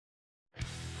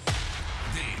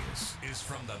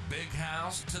Stories from the Big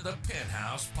House to the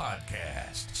Penthouse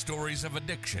podcast. Stories of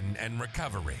addiction and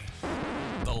recovery.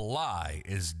 The lie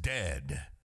is dead.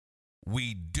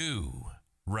 We do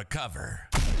recover.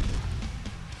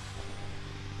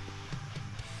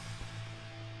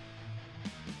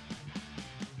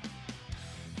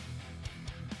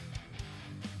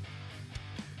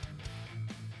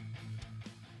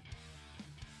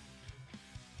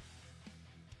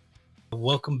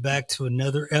 Welcome back to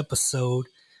another episode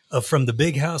of From the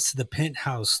Big House to the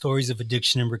Penthouse, Stories of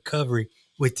Addiction and Recovery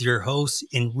with your host,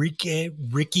 Enrique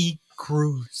Ricky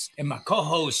Cruz. And my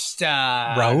co-host,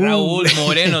 Raul. Raul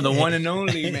Moreno, the one and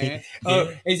only, man.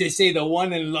 Yeah. As they say, the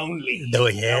one and lonely. Oh,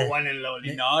 yeah. The one and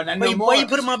lonely. No, not Why, no more. why you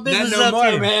putting my business not no up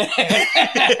more, here? man.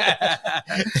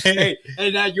 Hey,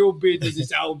 it's not your business,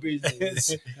 it's our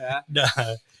business. Nah.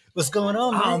 What's going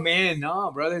on, man? Oh, man,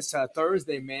 no, brother. It's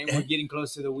Thursday, man. We're getting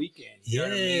close to the weekend. You know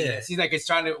what I mean? Yeah. It seems like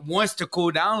it's wants to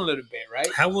cool down a little bit, right?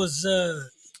 How was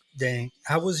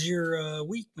your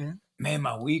week, man? Man,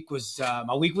 my week was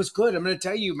good. I'm gonna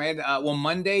tell you, man. Well,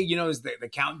 Monday, is the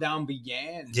countdown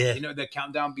began. Yeah. The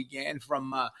countdown began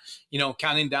from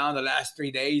counting down the last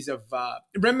 3 days of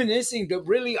reminiscing. But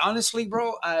really, honestly,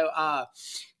 bro,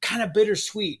 kind of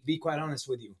bittersweet. Be quite honest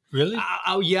with you. Really?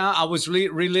 I was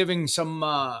reliving some,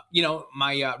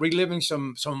 reliving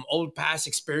some old past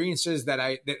experiences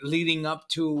that leading up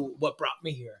to what brought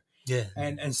me here. Yeah.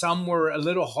 And some were a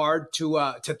little hard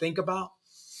to think about.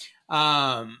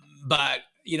 But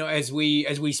as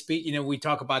we speak, we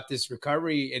talk about this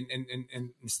recovery and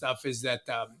stuff, is that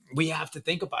we have to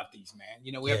think about these, man.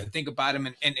 We have to think about them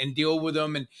and deal with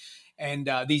them and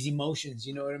these emotions.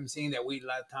 You know what I'm saying? That a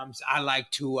lot of times I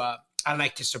like to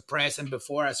suppress, and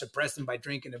before I suppress them by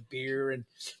drinking a beer and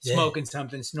smoking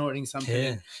something, snorting something. Yeah.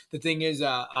 And the thing is,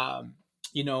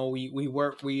 we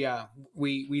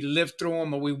live through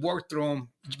them, or we work through them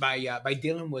by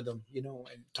dealing with them,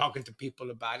 and talking to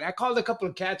people about it. I called a couple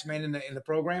of cats, man, in the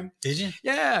program. Did you?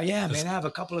 Yeah, man. I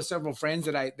have several friends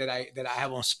that I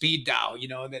have on speed dial,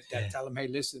 that tell them, hey,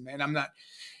 listen, man, I'm not.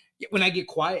 When I get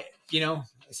quiet,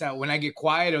 so when I get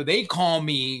quiet, or they call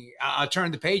me, I'll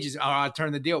turn the pages, or I'll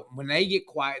turn the deal. When they get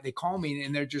quiet, they call me,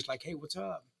 and they're just like, hey, what's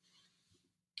up?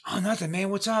 Oh, nothing, man.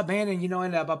 What's up, man? And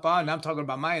and I'm talking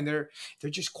about mine. They're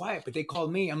just quiet, but they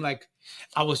called me. I'm like,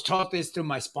 I was taught this through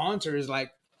my sponsors.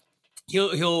 Like,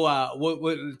 he'll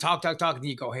we'll talk, and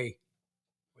you go, hey,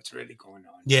 what's really going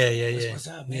on? Yeah. What's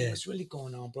up, man? Yeah. What's really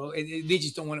going on, bro? They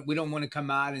just don't want. We don't want to come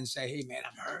out and say, hey, man,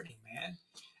 I'm hurting, man.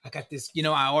 I got this,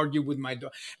 I argue with my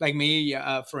daughter, like me,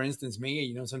 for instance,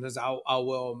 sometimes I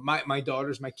will, my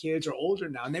daughters, my kids are older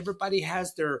now, and everybody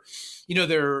has their,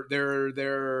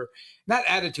 their not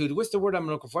attitude. What's the word I'm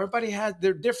looking for? Everybody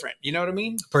they're different. You know what I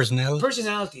mean?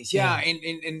 Personalities. Yeah.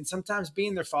 And sometimes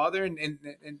being their father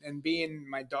and being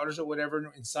my daughters or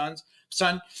whatever, and son,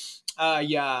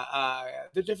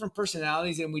 they're different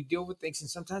personalities, and we deal with things, and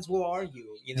sometimes we'll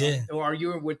argue, or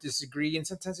argue with disagree, and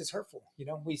sometimes it's hurtful.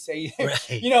 We say, right.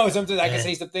 Sometimes I can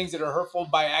say some things that are hurtful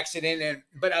by accident,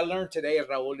 but I learned today,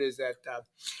 Raul, is that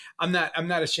I'm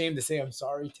not ashamed to say I'm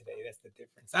sorry today. That's the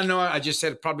difference. I know I just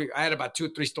said I had about 2 or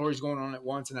 3 stories going on at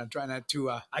once, and I try not to.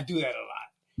 I do that a lot.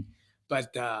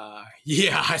 But I see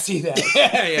that. I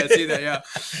see that. Yeah.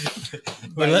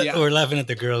 But, We're laughing at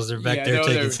the girls. They're back there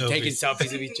taking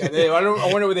selfies. Of each other. I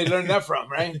wonder where they learned that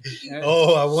from, right?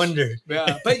 Oh, I wonder.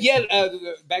 Yeah. But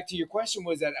back to your question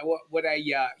was that what I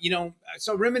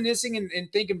so reminiscing and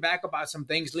thinking back about some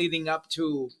things leading up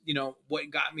to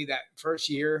what got me that first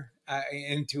year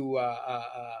into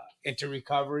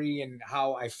recovery, and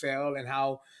how I fell, and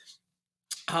how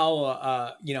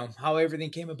everything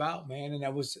came about, man. And I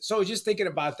was just thinking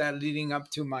about that leading up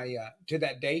to my to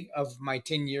that day of my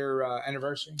 10-year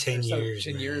anniversary. 10 years,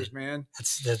 10 years, man.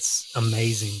 That's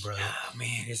amazing, bro. Oh,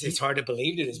 man, it's hard to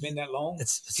believe that it's been that long.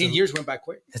 It's 10 years went by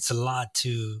quick. It's a lot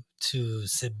to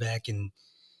sit back and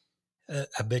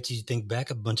I bet you think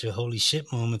back a bunch of holy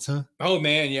shit moments, huh? Oh,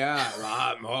 man, yeah, a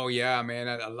lot. Oh, yeah, man,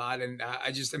 a lot. And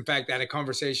I just, in fact, had a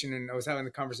conversation, and I was having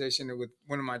a conversation with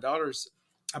one of my daughters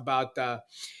about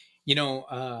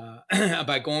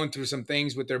about going through some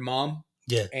things with their mom,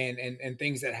 and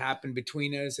things that happened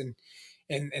between us,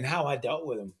 and how I dealt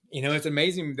with them. It's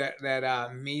amazing that I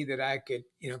could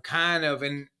kind of,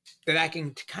 and that I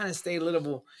can kind of stay a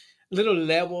little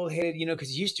level headed, because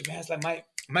it used to be, I was like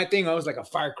my thing, I was like a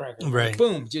firecracker, right?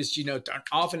 Boom, just turn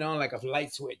off and on like a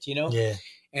light switch,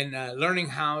 and learning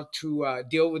how to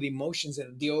deal with emotions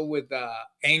and deal with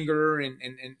anger and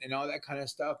all that kind of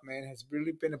stuff, man, has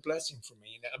really been a blessing for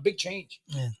me. A big change.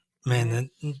 Yeah, man,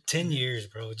 10 years,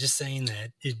 bro. Just saying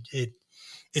that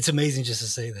It's amazing just to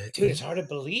say that. Dude, it's hard to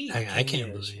believe. I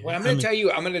can't believe it. Well, I'm going to tell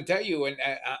you, and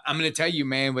I'm going to tell you,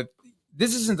 man,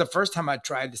 this isn't the first time I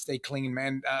tried to stay clean,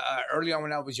 man. Early on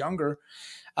when I was younger,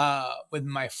 with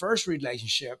my first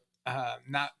relationship,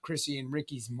 not Chrissy and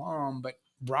Ricky's mom, but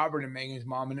Robert and Megan's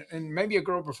mom, and maybe a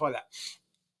girl before that.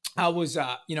 I was,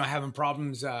 having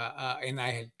problems, and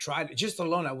I had tried just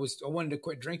alone. I wanted to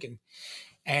quit drinking.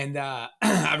 And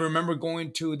I remember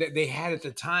going to that they had at the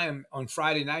time on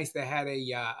Friday nights, they had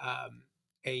a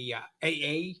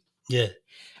AA. Yeah.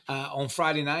 On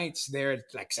Friday nights there at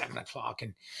like 7:00.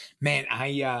 And man,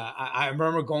 I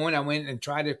remember going, I went and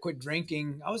tried to quit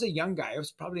drinking. I was a young guy. I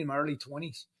was probably in my early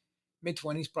 20s,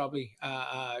 mid-20s probably.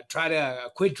 Try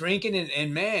to quit drinking.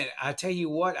 And man, I tell you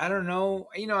what, I don't know.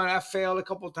 I failed a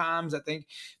couple of times, I think,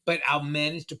 but I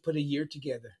managed to put a year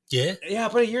together. Yeah? Yeah, I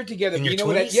put a year together. In But your you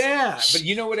know 20s? what? Yeah, but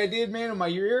you know what I did, man, on my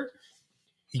year?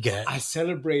 I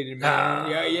celebrated,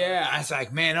 man. Yeah. I was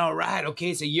like, man, all right.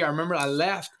 Okay, it's a year. I remember I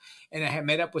left and I had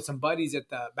met up with some buddies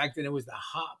back then it was the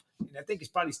Hop. And I think it's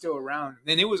probably still around.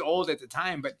 And it was old at the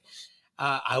time, but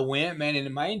I went, man.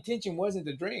 And my intention wasn't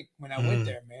to drink when I went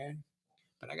there, man.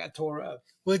 But I got tore up.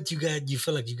 What you got? You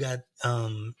feel like you got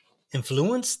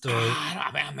influenced, or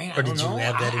or did you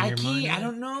have that in your mind? I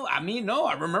don't know. I mean, no.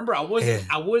 I remember I wasn't.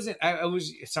 I was.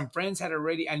 Some friends had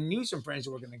already. I knew some friends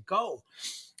who were going to go,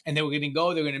 and they were going to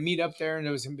go. They were going to meet up there, and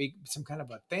there was going to be some kind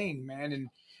of a thing, man. And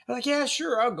I'm like, yeah,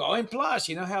 sure, I'll go. And plus,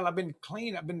 hell, I've been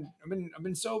clean. I've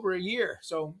been sober a year,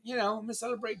 so I'm gonna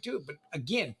celebrate too. But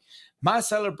again, my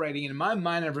celebrating in my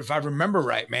mind, if I remember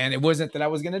right, man, it wasn't that I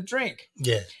was gonna drink.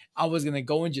 Yeah, I was gonna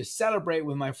go and just celebrate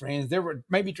with my friends. There were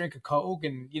maybe drink a Coke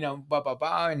and blah blah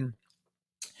blah,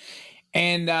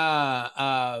 and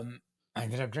I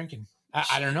ended up drinking.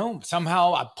 I don't know.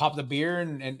 Somehow I popped a beer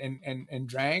and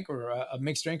drank, or a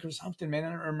mixed drink or something, man.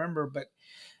 I don't remember, but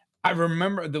I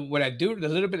remember the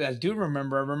little bit I do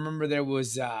remember. I remember there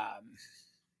was that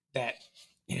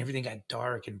everything got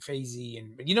dark and phasey,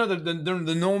 and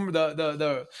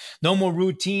the normal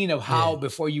routine of how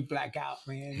before you black out,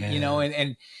 man.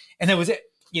 And that was it.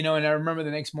 And I remember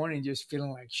the next morning just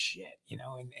feeling like shit,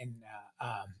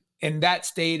 and that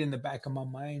stayed in the back of my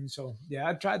mind. So yeah,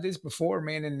 I've tried this before,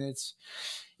 man, and it's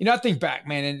I think back,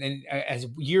 man, and as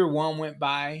year one went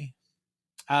by.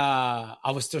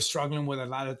 I was still struggling with a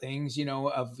lot of things,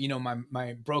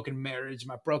 my broken marriage,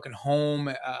 my broken home,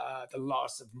 the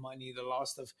loss of money, the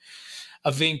loss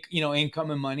of income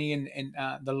and money, and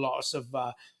the loss of,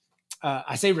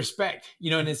 I say respect,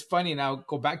 and it's funny. And I'll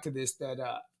go back to this, that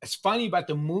it's funny about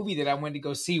the movie that I went to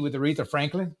go see with Aretha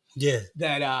Franklin. Yeah.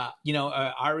 That,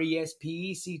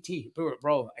 RESPECT,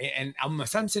 bro. And I'm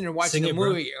sitting there watching the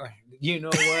movie. Bro. You know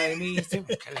what I mean?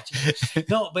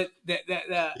 No, but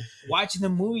watching the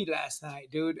movie last night,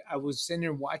 dude, I was sitting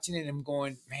there watching it and I'm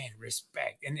going, man,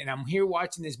 respect. And I'm here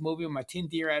watching this movie on my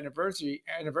 10th year anniversary.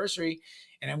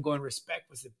 And I'm going, respect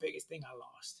was the biggest thing I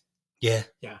lost. Yeah.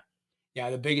 Yeah.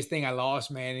 Yeah. The biggest thing I lost,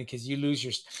 man. Because you lose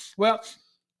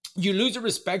you lose the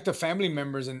respect of family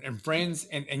members and friends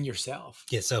and yourself.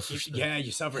 Yeah, self-respect. Yeah,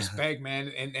 your self-respect,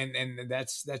 man. And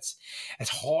that's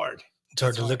hard. It's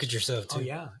hard to look at yourself too. Oh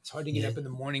yeah, it's hard to get up in the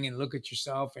morning and look at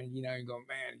yourself and and go,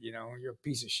 man, you're a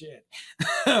piece of shit.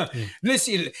 Let's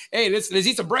eat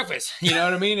some breakfast. You know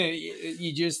what I mean? And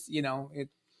you just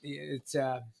it's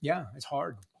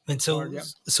hard. And so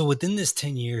within this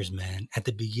 10 years, man, at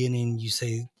the beginning, you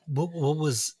say what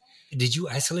was. Did you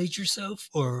isolate yourself,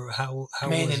 or how?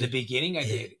 Man, in the beginning I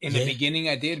did. In the beginning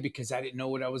I did, because I didn't know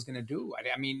what I was going to do.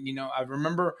 I mean, I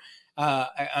remember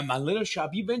at my little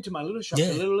shop. You've been to my little shop,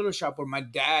 the little shop where my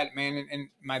dad, man, and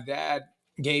my dad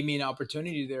gave me an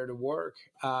opportunity there to work.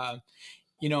 And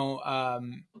I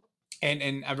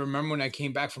remember when I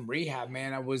came back from rehab,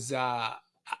 man, I was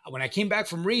when I came back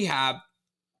from rehab,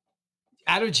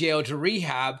 out of jail to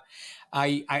rehab.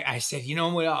 I said, you know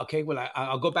what? Okay, well,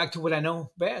 I'll go back to what I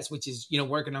know best, which is,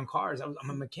 working on cars. I'm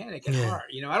a mechanic at heart.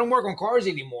 I don't work on cars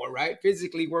anymore, right?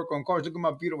 Physically work on cars. Look at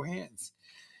my beautiful hands.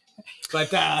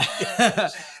 But I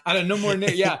don't know more than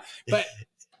that. Yeah. But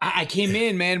I came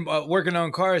in, man, working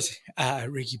on cars.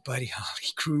 Ricky Buddy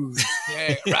Holly Cruz.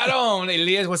 Yeah, right on,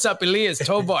 Elias. What's up, Elias?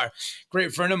 Tovar,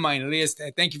 great friend of mine, Elias.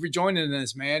 Thank you for joining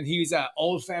us, man. He's an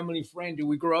old family friend.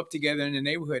 We grew up together in the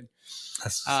neighborhood.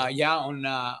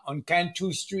 On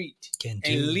Cantu Street.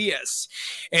 Elias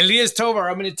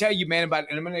Tovar. I'm going to tell you, man, and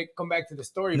I'm going to come back to the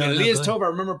story. Elias Tovar, I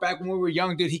remember back when we were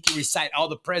young, dude, he could recite all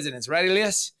the presidents, right,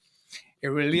 Elias? It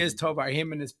really is tough. By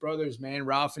him and his brothers, man,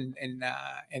 Ralph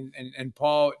and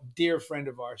Paul, dear friend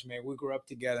of ours, man. We grew up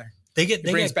together. They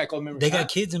brings back old memories. They got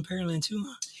kids in Pearland too.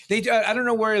 Huh? They I don't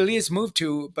know where Elias moved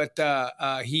to, but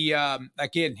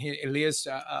Elias,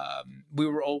 we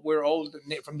were old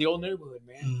from the old neighborhood,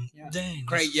 man. Yeah. Dang,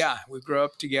 great. Yeah, we grew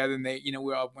up together, and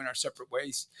we all went our separate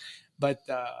ways, but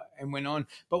and went on.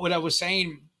 But what I was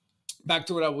saying, back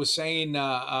to what I was saying,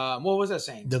 what was I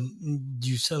saying?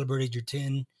 You celebrated your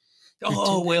 10.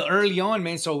 Oh, well, early on,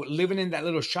 man. So living in that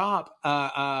little shop,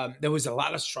 there was a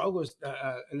lot of struggles.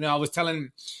 I was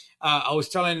telling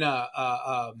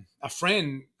a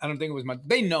friend, I don't think it was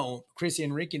they know, Chrissy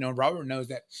and Ricky know, Robert knows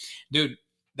that, dude,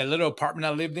 that little apartment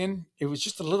I lived in, it was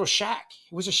just a little shack.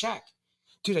 It was a shack.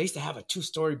 Dude, I used to have a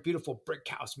 2-story beautiful brick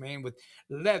house, man, with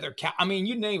leather I mean,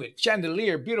 you name it,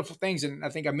 chandelier, beautiful things. And I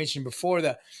think I mentioned before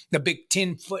the big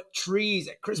 10-foot trees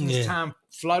at Christmas time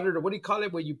fluttered, or what do you call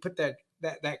it, where you put that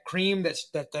cream that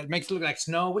makes it look like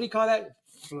snow. What do you call that?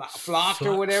 Flocked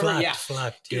or whatever.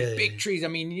 Flocked, dude, big trees. I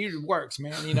mean, it works,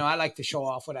 man. I like to show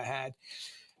off what I had.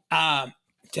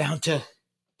 Down to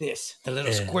this, the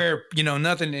little square,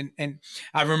 nothing. And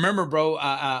I remember, bro,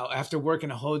 after working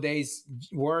a whole day's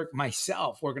work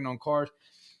myself, working on cars,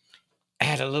 I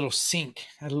had a little sink.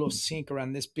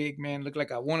 Around this big, man. Looked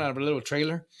like I won out of a little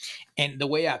trailer. And the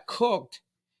way I cooked,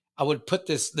 I would put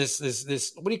this.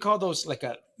 What do you call those?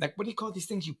 What do you call these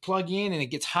things you plug in and it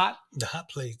gets hot? The hot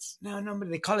plates. No, but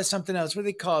they call it something else. What do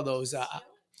they call those? A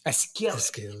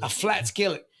skillet. A flat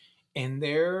skillet. And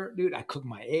there, dude, I cooked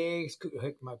my eggs,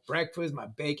 cooked my breakfast, my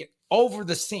bacon over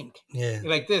the sink. Yeah.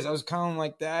 Like this. I was kind of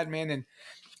like that, man. And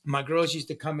my girls used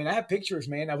to come in. I have pictures,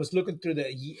 man. I was looking through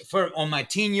on my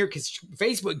teen year, because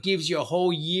Facebook gives you a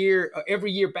whole year,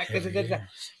 every year back.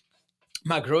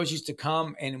 My girls used to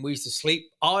come and we used to sleep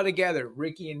all together.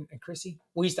 Ricky and Chrissy,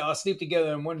 we used to all sleep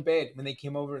together in one bed when they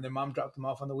came over and their mom dropped them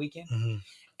off on the weekend. Mm-hmm.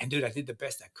 And dude, I did the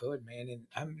best I could, man.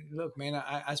 And look, man,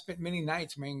 I spent many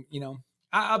nights, man,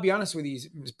 I'll be honest with you,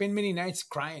 spent many nights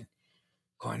crying,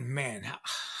 going, man,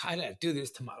 how did I do this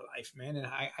to my life, man? And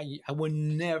I would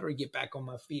never get back on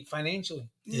my feet financially.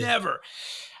 Yeah. Never.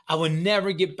 I would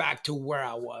never get back to where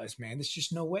I was, man. There's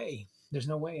just no way. There's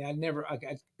no way. I never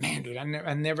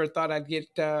thought I'd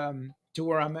get to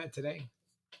where I'm at today.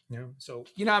 So,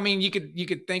 I mean, you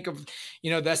could think of,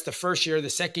 that's the first year, the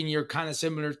second year, kind of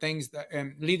similar things that,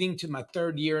 leading to my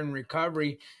third year in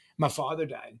recovery, my father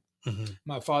died. Mm-hmm.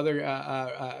 My father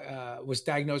was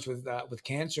diagnosed with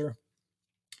cancer,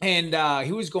 and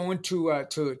he was going to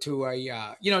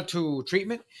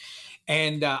treatment.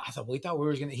 And I thought,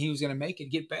 he was gonna make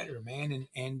it, get better, man.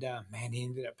 And man, he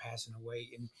ended up passing away.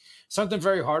 And something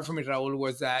very hard for me, Raul,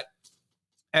 was that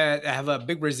I have a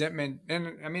big resentment.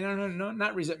 And I mean, I don't know,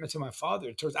 not resentment to my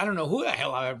father. I don't know who the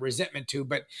hell I have resentment to,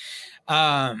 but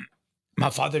my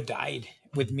father died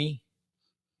with me.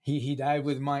 He died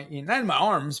with not in my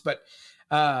arms, but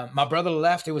my brother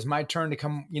left. It was my turn to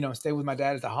come, stay with my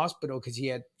dad at the hospital because he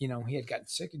had gotten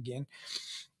sick again.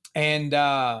 And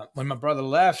when my brother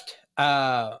left,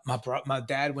 my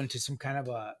dad went to some kind of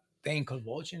a thing,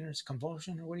 convulsion, or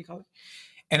what do you call it?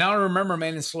 And I remember,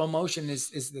 man, in slow motion,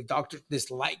 is the doctor,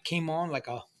 this light came on, like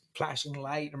a flashing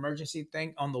light emergency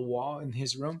thing on the wall in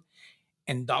his room.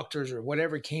 And doctors or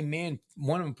whatever came in.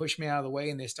 One of them pushed me out of the way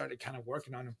and they started kind of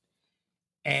working on him.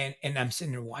 And I'm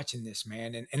sitting there watching this,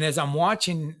 man. And as I'm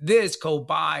watching this go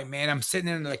by, man, I'm sitting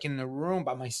in the room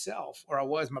by myself where I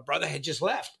was. My brother had just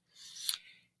left.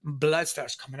 Blood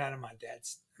starts coming out of my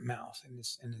dad's mouth and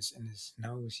his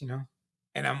nose,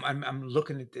 And I'm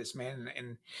looking at this, man,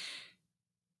 and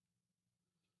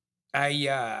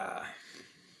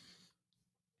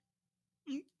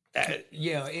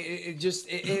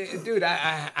dude,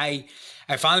 I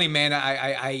finally,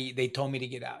 man, they told me to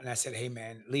get out, and I said, hey,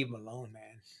 man, leave him alone, man.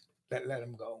 Let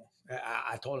him go.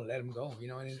 I told him, let him go,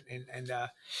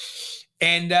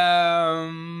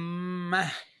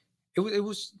 it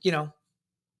was,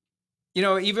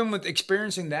 even with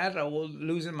experiencing that, I was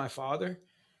losing my father.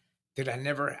 Dude,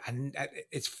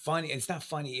 it's funny. It's not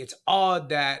funny. It's odd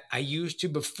that I used to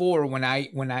before when I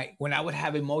would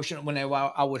have emotion, when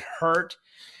I would hurt,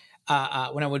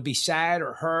 when I would be sad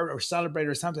or hurt or celebrate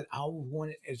or something, I would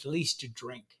want at least to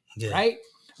drink, right?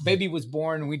 Baby was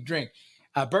born and we drink.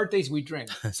 Birthdays, we drink.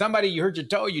 Somebody, you hurt your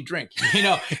toe, you drink.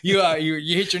 You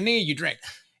hit your knee, you drink.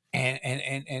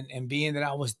 And being that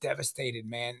I was devastated,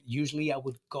 man, usually I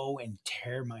would go and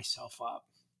tear myself up,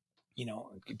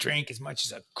 drink as much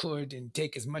as I could and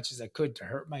take as much as I could to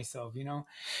hurt myself,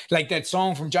 like that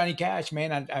song from Johnny Cash,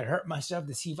 man, I'd hurt myself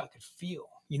to see if I could feel,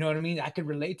 you know what I mean? I could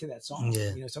relate to that song,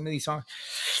 some of these songs,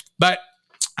 but,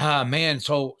 man,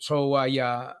 so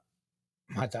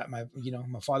my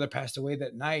father passed away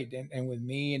that night, and with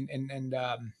me,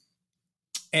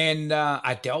 and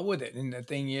I dealt with it. And the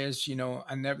thing is,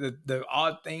 I never. The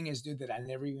odd thing is, dude, that I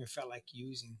never even felt like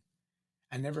using.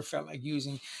 I never felt like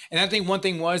using. And I think one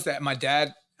thing was that my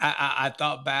dad. I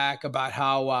thought back about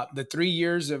how the 3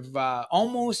 years of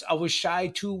almost I was shy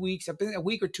 2 weeks. I've been a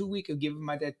week or 2 weeks of giving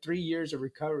my dad 3 years of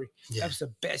recovery. Yeah. That was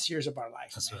the best years of our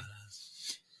life. That's man. what it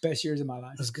is. Best years of my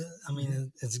life. That's good. I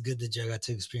mean, it's good that you got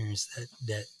to experience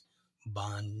that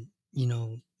bond.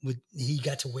 He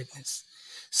got to witness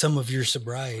some of your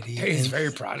sobriety. He's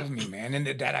very proud of me, man, and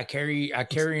that I carry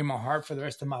in my heart for the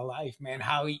rest of my life, man.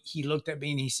 How he looked at me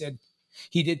and he said,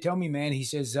 he did tell me, man. He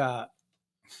says,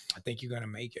 I think you're gonna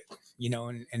make it,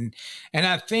 and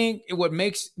I think what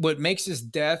makes his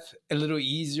death a little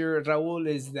easier, Raul,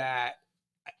 is that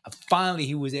finally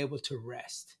he was able to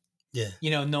rest. Yeah.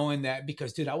 Knowing that,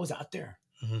 because dude, I was out there.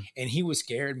 Mm-hmm. And he was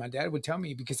scared. My dad would tell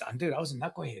me, because dude, I was a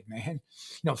knucklehead, man.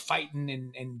 Fighting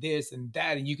and this and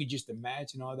that, and you could just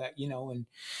imagine all that, and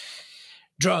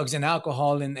drugs and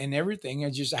alcohol and everything.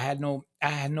 I had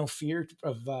no fear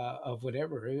of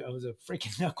whatever. I was a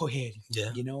freaking knucklehead.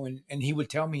 Yeah. And he would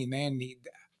tell me, man,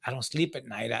 I don't sleep at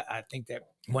night. I think that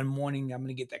one morning I'm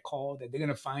gonna get that call that they're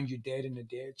gonna find you dead in the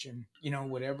ditch, and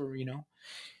whatever,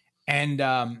 and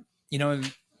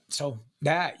so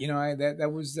that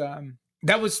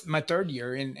that was my third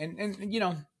year,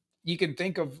 and you can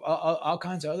think of all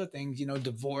kinds of other things,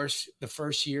 divorce the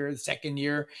first year, the second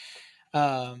year,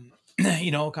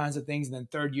 all kinds of things, and then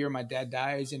third year my dad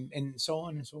dies, and so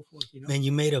on and so forth. Man,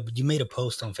 you made a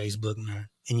post on Facebook, man,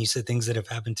 and you said things that have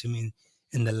happened to me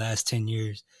in the last 10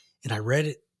 years, and I read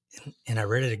it, and I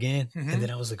read it again, and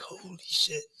then I was like, holy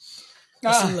shit,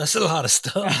 that's a lot of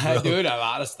stuff, bro. Dude, a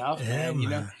lot of stuff, yeah,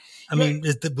 man. I mean,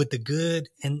 with the good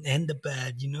and the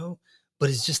bad, but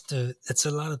it's just it's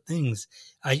a lot of things.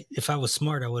 If I was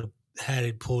smart, I would have had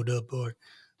it pulled up,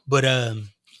 but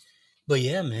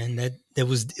yeah, man, it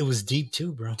was deep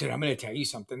too, bro. Dude, I'm gonna tell you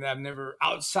something that I've never,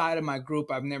 outside of my group,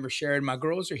 I've never shared. My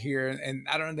girls are here, and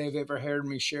I don't know if they've ever heard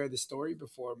me share the story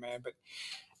before, man. But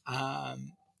I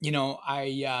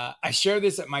share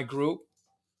this at my group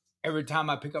every time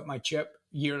I pick up my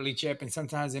yearly chip, and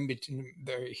sometimes in between,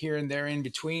 they're here and there in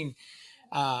between.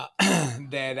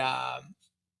 That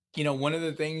one of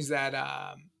the things that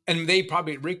and they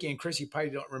probably, Ricky and Chrissy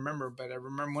probably don't remember, but I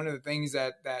remember one of the things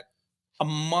that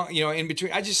among, in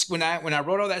between, I just, when I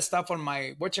wrote all that stuff on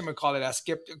my, whatchamacallit, I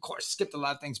skipped a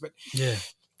lot of things, but yeah,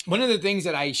 one of the things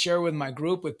that I share with my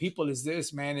group, with people, is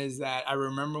this, man, is that I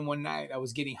remember one night I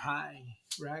was getting high,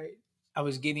 right? I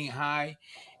was getting high,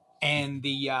 and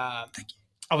I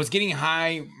was getting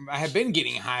high. I had been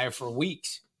getting high for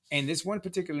weeks. And this one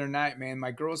particular night, man,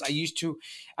 my girls, I used to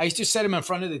set them in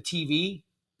front of the TV.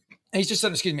 I used to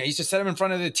set them in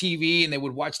front of the TV, and they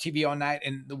would watch TV all night.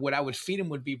 And what I would feed them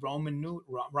would be ramen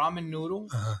noodle.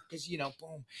 Because,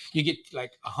 boom, you get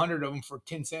like 100 of them for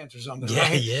 10 cents or something. Yeah,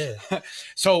 right? yeah.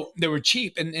 So they were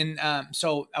cheap. And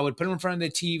so I would put them in front of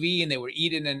the TV, and they would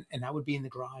eat it. And I would be in the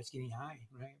garage getting high,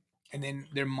 right? And then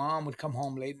their mom would come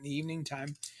home late in the evening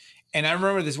time. And I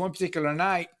remember this one particular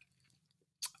night,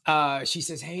 she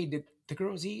says, hey, did the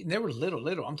girls eat? And they were little.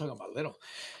 I'm talking about little.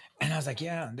 And I was like,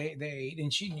 yeah, they ate.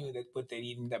 And she knew that what they'd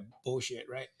eaten, that bullshit,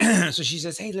 right? So she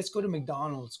says, hey, let's go to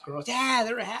McDonald's, girls. Yeah,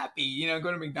 they were happy,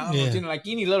 go to McDonald's, like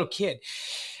any little kid.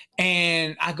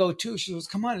 And I go too. She goes,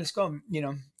 come on, let's go,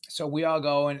 So we all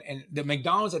go, and the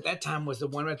McDonald's at that time was the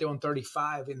one right there on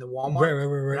 35 in the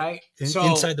Walmart. Right? So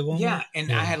inside the Walmart? Yeah,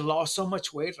 and I had lost so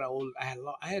much weight, Raul.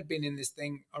 I had been in this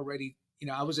thing already.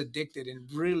 I was addicted,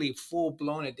 and really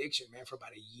full-blown addiction, man, for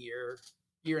about a year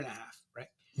and a half, right?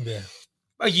 Yeah.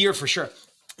 A year for sure.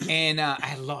 And I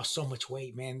had lost so much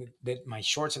weight, man, that my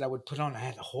shorts that I would put on, I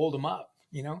had to hold them up,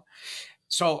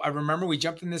 So I remember we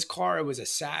jumped in this car. It was a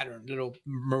Saturn, little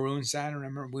maroon Saturn. I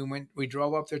remember we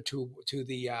drove up there to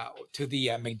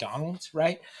the McDonald's,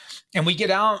 right? And we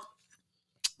get out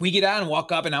and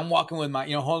walk up, and I'm walking with my,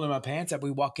 holding my pants up.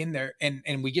 We walk in there,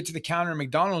 and we get to the counter at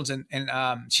McDonald's, and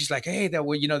she's like, hey, that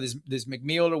way, this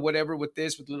McMeal or whatever with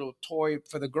little toy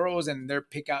for the girls, and they're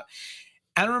pick out.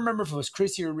 I don't remember if it was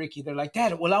Chrissy or Ricky. They're like,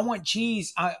 Dad, well, I want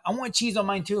cheese. I want cheese on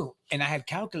mine too. And I had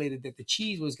calculated that the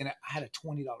cheese was I had a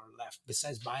 $20 left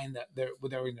besides buying they were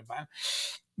going to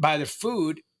buy their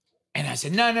food. And I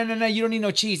said, no, you don't need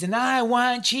no cheese. And I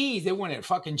want cheese. They wanted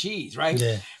fucking cheese, right?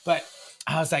 Yeah. But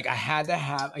I was like, I had to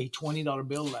have a $20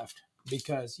 bill left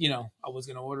because, I was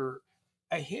going to order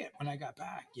a hit when I got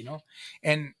back,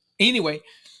 And anyway,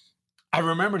 I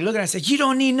remember looking, I said, you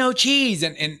don't need no cheese.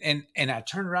 And I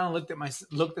turned around,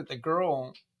 looked at the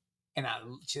girl, and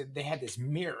they had this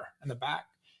mirror in the back.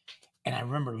 And I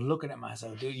remember looking at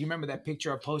myself, dude. You remember that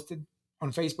picture I posted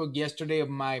on Facebook yesterday of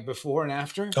my before and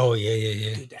after? Oh,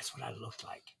 yeah. Dude, that's what I looked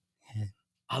like. Yeah.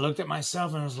 I looked at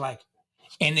myself and I was like,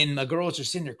 and then the girls are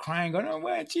sitting there crying, going, "Oh,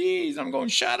 well, geez," I'm going,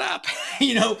 "Shut up,"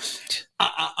 you know.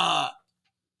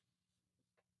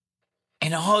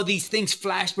 And all these things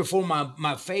flashed before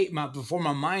my face, before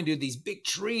my mind, dude. These big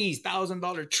trees,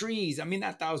 $1,000 trees. I mean,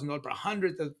 not $1,000, but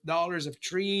hundreds of dollars of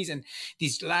trees, and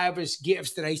these lavish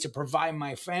gifts that I used to provide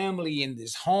my family, and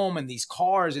this home, and these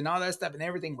cars, and all that stuff, and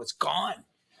everything was gone.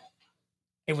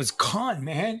 It was gone,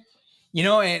 man. You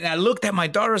know, and I looked at my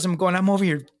daughters. I'm going, I'm over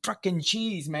here fucking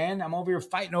cheese, man. I'm over here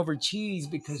fighting over cheese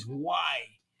because why?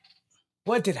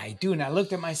 What did I do? And I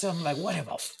looked at myself. I'm like, what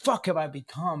the fuck have I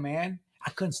become, man? I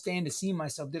couldn't stand to see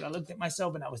myself, dude. I looked at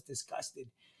myself and I was disgusted.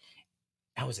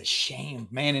 I was ashamed,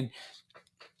 man. And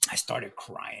I started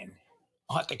crying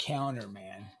at the counter,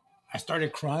 man. I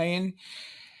started crying.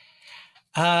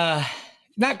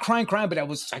 Not crying, but I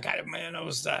was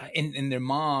in their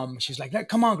mom. She was like, "No,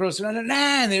 come on, girls." Nah.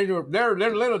 And they're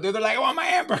little, dude. They're like, "I want my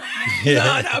hamburger."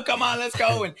 No, come on, let's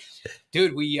go. And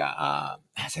dude, I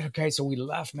said, okay. So we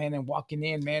left, man, and walking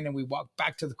in, man, and we walked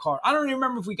back to the car. I don't even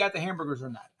remember if we got the hamburgers or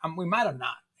not. We might have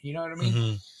not. You know what I mean?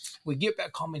 Mm-hmm. We get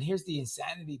back home, and here's the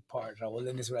insanity part, Raul.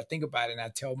 And this is what I think about it. And I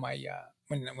tell my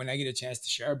when I get a chance to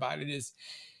share about it, is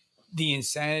the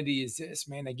insanity is this,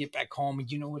 man. I get back home,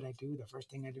 and you know what I do? The first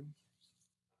thing I do,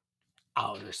 I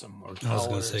order some more.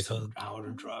 I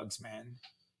order drugs, man.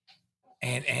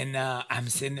 And I'm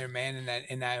sitting there, man,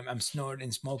 and I'm snorting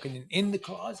and smoking in the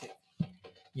closet,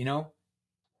 you know.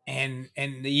 And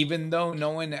even though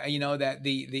knowing, you know, that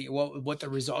the what the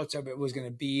results of it was going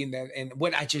to be, and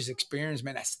what I just experienced,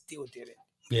 man, I still did it.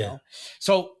 Yeah. You know?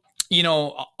 So, you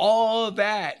know, all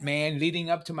that, man, leading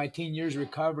up to my 10 years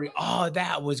recovery, all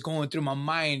that was going through my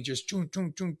mind, just chung,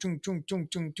 chung, chung, chung, chung, chung,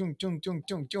 chung, chung, chung, chung,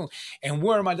 chung, chung. And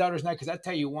where are my daughters now? Because I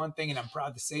tell you one thing, and I'm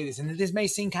proud to say this, and this may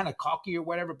seem kind of cocky or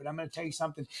whatever, but I'm going to tell you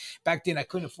something. Back then, I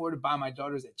couldn't afford to buy my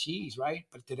daughters that cheese, right?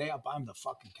 But today, I'll buy them the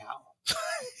fucking cow.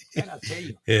 And I'll tell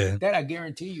you, that I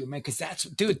guarantee you, man, because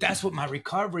that's what my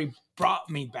recovery brought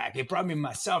me back. It brought me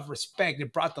my self-respect.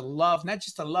 It brought the love, not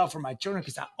just the love for my children,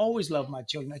 because I always loved my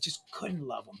children. I just couldn't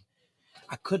love them.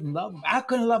 I couldn't love them. I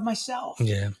couldn't love myself.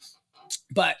 Yeah.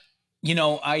 But, you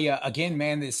know, again,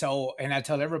 man, and I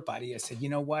tell everybody, I said, you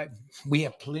know what? We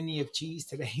have plenty of cheese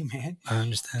today, man. I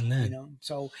understand that. You know,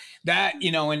 so that,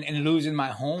 you know, and losing my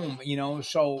home, you know,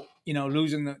 so, you know,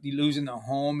 losing the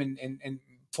home and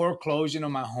foreclosing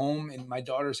on my home, and my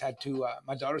daughters had to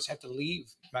leave.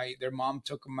 Their mom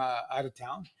took them out of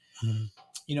town. Mm-hmm.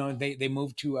 You know, they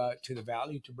moved to the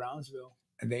Valley, to Brownsville,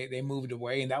 and they moved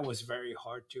away, and that was very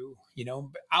hard too. You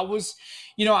know, but I was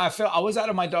out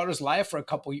of my daughter's life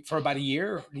for about a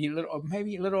year,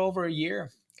 maybe a little over a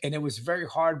year, and it was very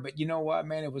hard. But you know what,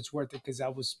 man, it was worth it because I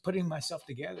was putting myself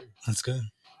together. That's good.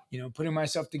 You know, putting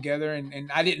myself together,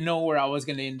 and I didn't know where I was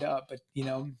going to end up, but you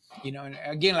know, and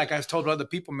again, like I told other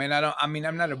people, man,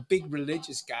 I'm not a big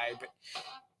religious guy, but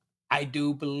I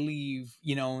do believe,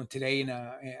 you know, today,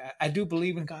 I do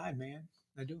believe in God, man.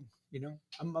 I do, you know,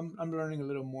 I'm learning a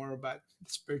little more about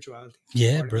spirituality.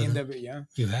 Yeah, brother. End of it, yeah.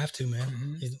 You have to, man.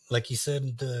 Mm-hmm. Like you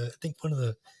said, I think one of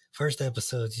the first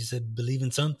episodes, you said believe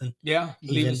in something. Yeah,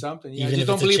 believe in something. Yeah, just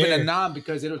don't believe in a knob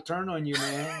because it'll turn on you,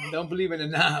 man. Don't believe in a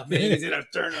knob because it'll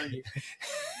turn on you.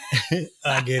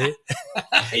 I get it.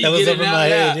 That was over my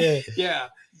head. Yeah.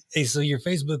 Hey, so your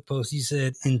Facebook post, you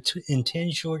said in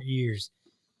 10 short years,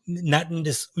 not in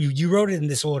this. You wrote it in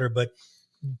this order, but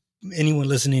anyone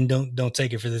listening, don't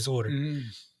take it for this order. Mm-hmm.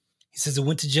 He says I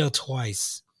went to jail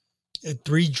twice,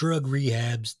 3 drug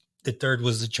rehabs. The third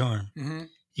was the charm. Mm-hmm.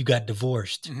 You got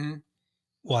divorced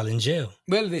while in jail.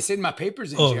 Well, they sent my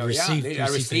papers in jail. I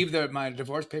received my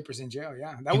divorce papers in jail.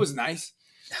 Yeah, that was nice.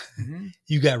 Mm-hmm.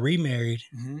 You got remarried.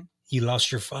 Mm-hmm. You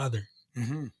lost your father.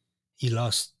 Mm-hmm. You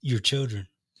lost your children.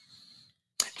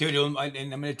 Dude, and I'm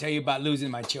going to tell you about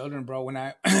losing my children, bro. When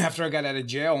after I got out of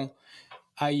jail,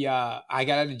 I got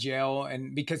out of jail,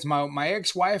 and because my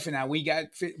ex-wife and I, we got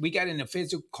in a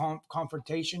physical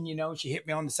confrontation. You know, she hit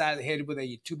me on the side of the head with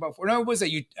a 2x4. No, it was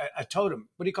a totem.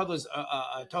 What do you call those?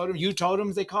 A totem?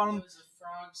 U-totems, they call them? It was a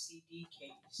frog CD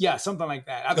case. Yeah, something like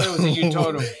that. I thought it was a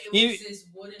U-totem. It was this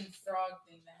wooden frog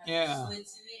thing that had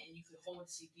slits in it, and you could hold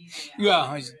CDs in it.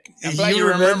 Yeah, I'm glad you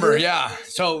remember. Yeah.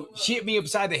 So she hit me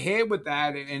upside the head with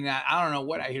that, and I don't know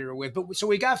what I hit her with. But so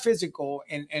we got physical,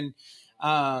 and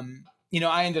you know,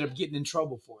 I ended up getting in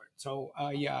trouble for it. So,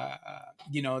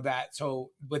 you know, that.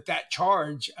 So with that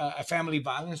charge, a family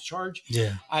violence charge, you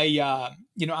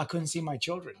know, I couldn't see my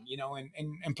children, you know,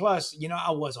 and plus, you know,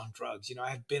 I was on drugs, you know,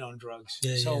 I had been on drugs.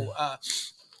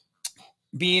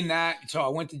 being that, so I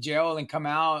went to jail and come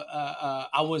out.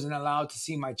 I wasn't allowed to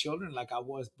see my children like I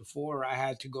was before. I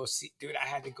had to go see, dude. I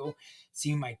had to go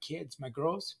see my kids, my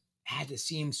girls. I had to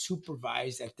see them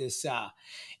supervised at this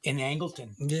in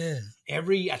Angleton. Yeah.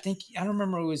 I think I don't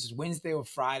remember if it was Wednesday or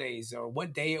Fridays or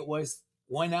what day it was.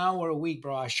 1 hour a week,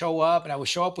 bro. I show up and I would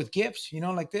show up with gifts,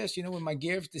 like this, with my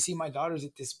gifts to see my daughters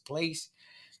at this place,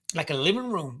 like a living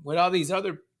room with all these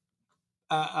other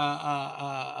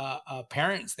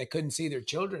parents that couldn't see their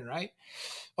children, right?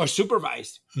 Or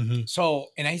supervised. Mm-hmm. So,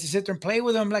 and I used to sit there and play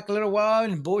with them like a little while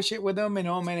and bullshit with them. And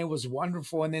oh man, it was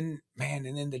wonderful. And then,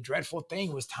 the dreadful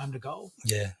thing was time to go.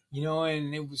 Yeah.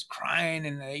 And it was crying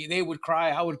and they would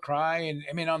cry. I would cry. And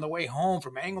I mean, on the way home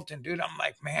from Angleton, dude, I'm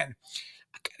like, man,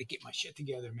 I got to get my shit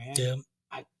together, man. Yeah.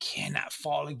 I cannot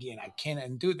fall again. I cannot.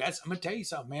 And dude, I'm going to tell you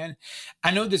something, man.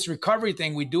 I know this recovery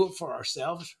thing, we do it for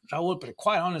ourselves, Raul, but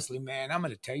quite honestly, man, I'm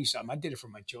going to tell you something. I did it for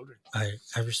my children. I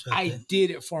respect I that.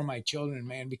 did it for my children,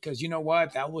 man, because you know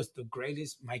what? That was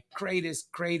my greatest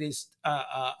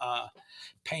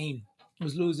pain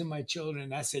was losing my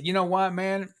children. I said, you know what,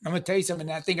 man? I'm going to tell you something.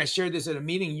 I think I shared this at a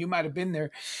meeting. You might have been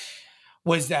there.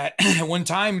 Was that one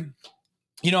time,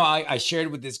 I shared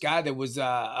with this guy that was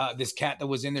this cat that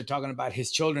was in there talking about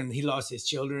his children. He lost his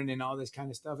children and all this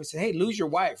kind of stuff. I said, hey, lose your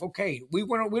wife. Okay, we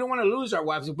don't want to lose our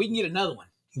wives. If we can get another one.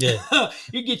 Yeah.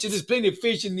 You get you, there's plenty of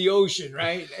fish in the ocean,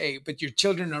 right? Hey, but your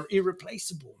children are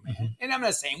irreplaceable, man. Mm-hmm. And I'm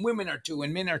not saying women are too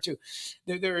and men are too.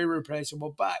 They're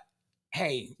irreplaceable. But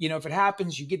hey, if it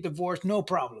happens, you get divorced, no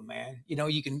problem, man.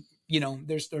 You can.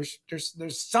 There's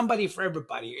somebody for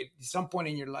everybody at some point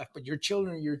in your life, but your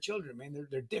children are your children, man.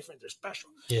 They're different. They're special.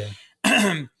 Yeah.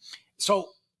 So,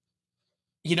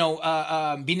 being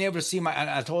able to see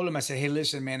I told him, I said, hey,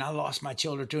 listen, man, I lost my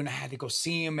children too. And I had to go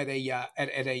see him at a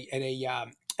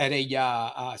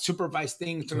supervised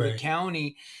thing through the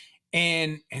county.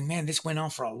 And man, this went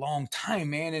on for a long time,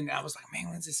 man. And I was like, man,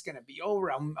 when's this going to be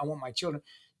over? I want my children.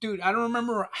 Dude, I don't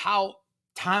remember how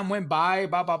time went by,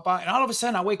 and all of a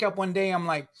sudden I wake up one day, I'm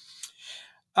like,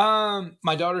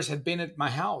 my daughters had been at my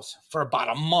house for about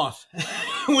a month.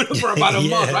 Month,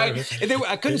 right? And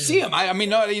I couldn't see them. I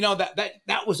mean,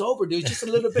 that was over, dude. Just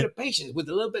a little bit of patience, with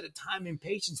a little bit of time and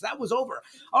patience, that was over.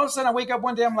 All of a sudden I wake up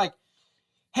one day, I'm like,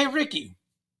 hey, Ricky.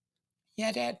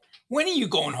 Yeah, Dad. When are you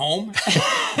going home?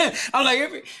 I'm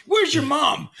like, where's your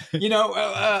mom?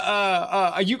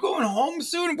 Are you going home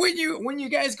soon? When you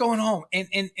guys going home? And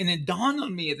it dawned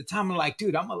on me at the time, I'm like,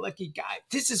 dude, I'm a lucky guy.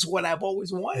 This is what I've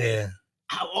always wanted. Yeah.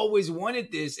 I always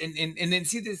wanted this. And then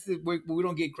see this, we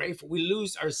don't get grateful. We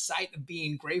lose our sight of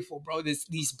being grateful, bro.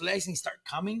 These blessings start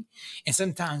coming and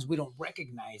sometimes we don't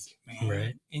recognize it, man.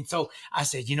 Right. And so I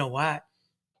said, you know what?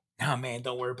 No, man,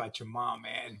 don't worry about your mom,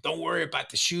 man. Don't worry about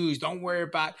the shoes. Don't worry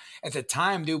about, at the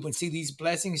time, dude, when these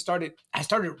blessings started, I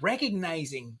started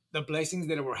recognizing the blessings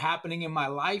that were happening in my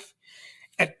life.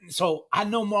 And so I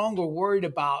no longer worried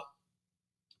about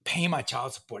paying my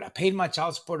child support. I paid my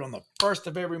child support on the first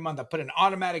of every month. I put an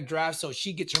automatic draft so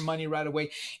she gets her money right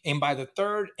away. And by the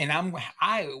third, and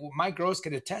my girls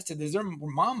could attest to this. Their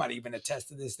mom might even attest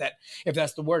to this, that if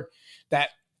that's the word, that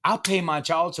I'll pay my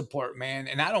child support, man.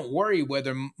 And I don't worry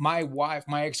whether my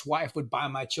ex-wife would buy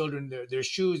my children their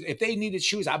shoes. If they needed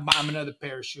shoes, I'd buy them another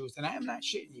pair of shoes. And I am not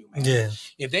shitting you, man. Yeah.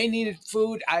 If they needed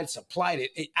food, I'd supplied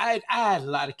it. I had a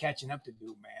lot of catching up to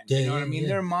do, man. Yeah, you know what I mean? yeah.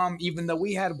 Their mom, even though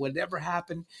we had whatever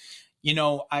happened,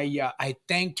 I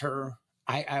thanked her.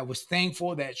 I was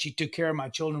thankful that she took care of my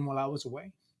children while I was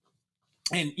away.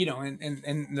 And,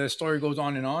 and the story goes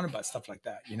on and on about stuff like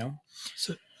that,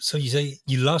 So you say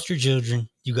you lost your children,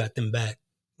 you got them back.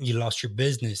 You lost your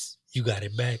business, you got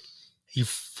it back. You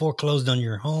foreclosed on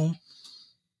your home.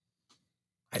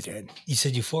 I did. You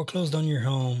said you foreclosed on your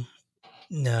home.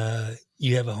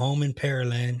 You have a home in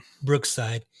Pearland,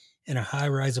 Brookside, and a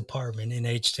high-rise apartment in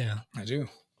H-Town. I do.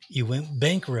 You went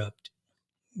bankrupt.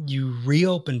 You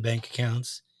reopened bank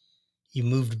accounts. You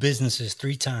moved businesses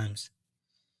 3 times.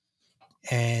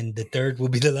 And the third will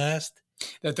be the last?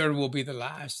 The third will be the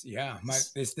last. Yeah.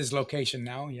 This location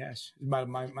now, yes.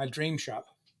 My dream shop.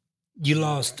 You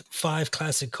lost 5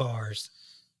 classic cars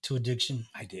to addiction.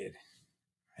 I did.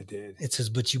 It says,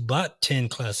 but you bought 10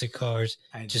 classic cars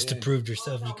to prove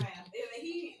yourself. You could.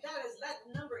 That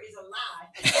number is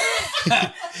a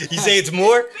lie. You say it's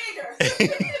more?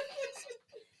 Bigger.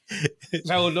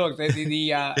 So look,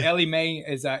 the Ellie Mae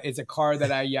is a car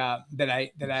that I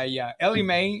Ellie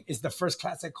Mae is the first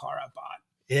classic car I bought.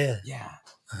 Yeah. Yeah.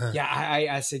 Uh-huh. Yeah.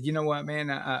 I said, you know what, man?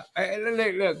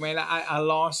 Look, man, I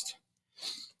lost.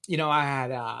 I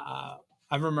had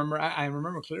I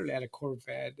remember clearly I had a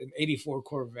Corvette, an 84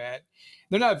 Corvette.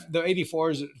 They're not, the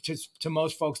 84s, to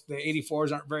most folks, the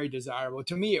 84s aren't very desirable.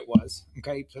 To me, it was.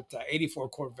 Okay. But 84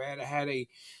 Corvette, I had a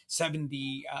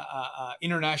 70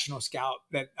 International Scout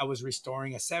that I was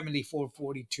restoring, a 74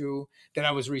 42 that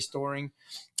I was restoring.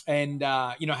 And,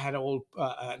 I had an old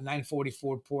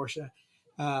 944 Porsche,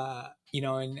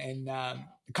 and a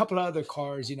couple of other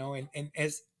cars, and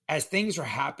as things were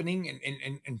happening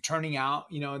and turning out,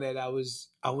 that I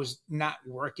was not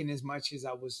working as much as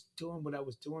I was doing what I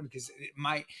was doing, because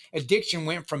my addiction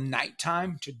went from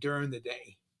nighttime to during the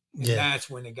day. And that's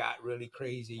when it got really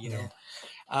crazy, you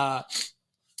know?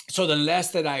 So the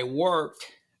less that I worked,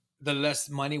 the less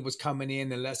money was coming in,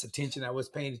 the less attention I was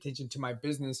paying attention to my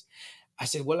business. I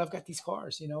said, well, I've got these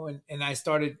cars, and I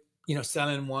started,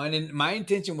 selling one, and my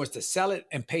intention was to sell it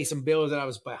and pay some bills that I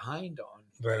was behind on.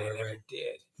 Right, I right, never right.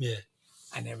 did. Yeah.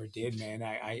 I never did, man.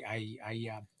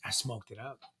 I smoked it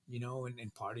up,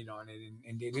 and partied on it,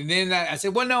 and did. And then I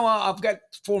said, well, no, I've got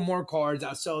 4 more cars.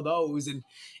 I'll sell those, and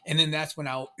then that's when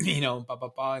I'll,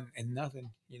 and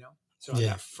nothing, So I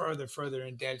got further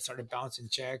in debt, started bouncing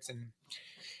checks, and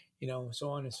so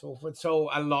on and so forth. So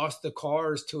I lost the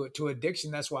cars to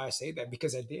addiction. That's why I say that,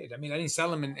 because I did. I mean, I didn't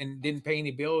sell them and didn't pay any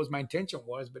bills. My intention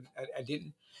was, but I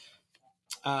didn't.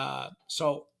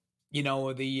 So,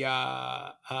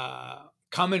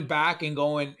 coming back and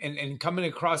going and coming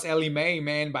across Ellie Mae,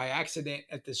 man, by accident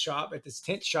at this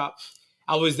tent shop.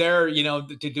 I was there,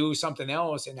 to do something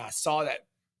else, and I saw that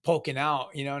poking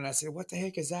out, and I said, what the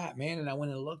heck is that, man? And I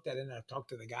went and looked at it, and I talked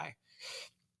to the guy.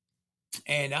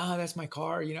 And that's my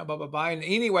car, blah blah blah. And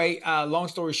anyway, long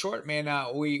story short, man,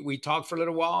 we talked for a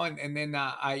little while, and then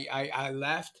I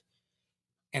left,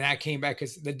 and I came back,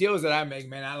 because the deals that I make,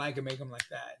 man, I like to make them like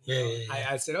that. Yeah.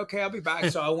 I said, okay, I'll be back.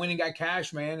 So I went and got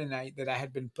cash, man, and I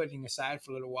had been putting aside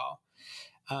for a little while.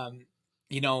 I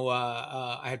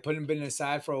had been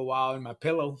aside for a while in my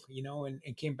pillow,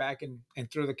 and came back and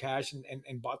threw the cash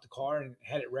and bought the car and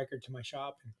had it record to my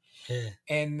shop.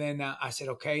 And then I said,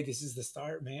 okay, this is the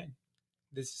start, man.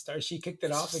 She kicked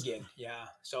it off again. Yeah.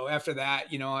 So after that,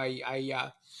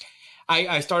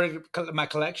 I started my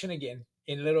collection again,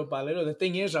 and little by little. The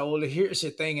thing is, here's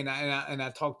the thing, and I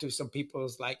talked to some people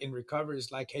like in recovery.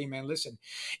 It's like, hey man, listen,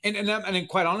 and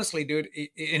quite honestly, dude,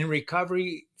 in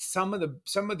recovery, some of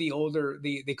the older,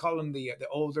 they call them the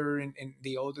older and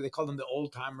the older, they call them the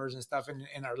old timers and stuff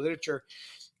in our literature.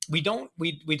 We don't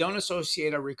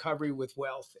associate our recovery with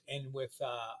wealth and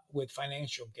with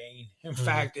financial gain. In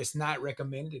fact, it's not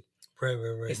recommended. Right.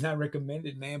 It's not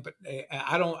recommended, man. But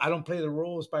I don't play the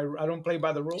rules I don't play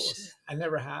by the rules. I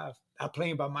never have. I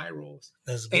play by my rules.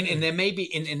 That's good. And then maybe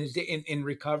in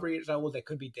recovery, Raul, that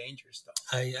could be dangerous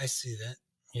though. I see that.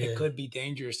 Yeah. It could be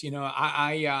dangerous.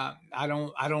 I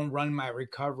don't run my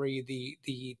recovery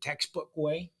the textbook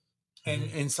way.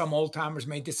 And some old timers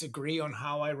may disagree on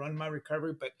how I run my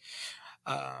recovery, but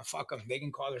fuck them. They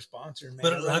can call their sponsor. Man.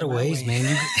 But a lot of ways,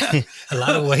 man. A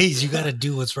lot of ways you got to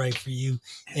do what's right for you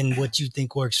and what you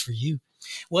think works for you.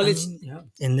 Well,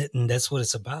 and that's what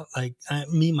it's about. Like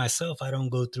myself, I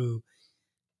don't do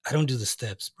the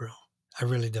steps, bro. I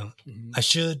really don't. Mm-hmm. I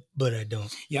should, but I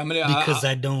don't. Yeah, because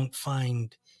I don't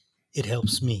find it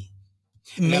helps me.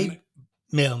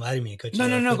 Mel, I didn't mean to cut you off.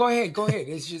 No, go ahead.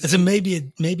 It's just so maybe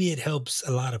it helps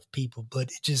a lot of people, but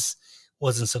it just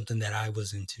wasn't something that I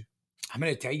was into. I'm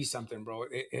gonna tell you something, bro.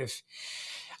 If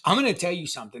I'm gonna tell you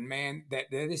something, man,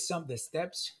 that is the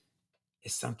steps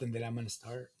is something that I'm gonna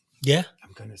start. Yeah,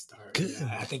 I'm gonna start. Good.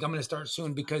 Yeah, I think I'm gonna start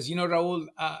soon, because Raul,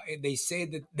 they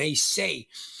say,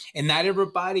 and not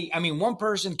everybody. I mean, one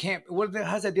person can't.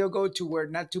 How's that deal go to where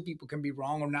not 2 people can be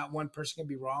wrong, or not 1 person can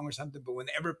be wrong, or something? But when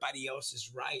everybody else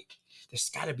is right, there's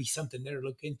got to be something there to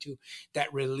look into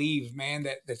that relieve, man.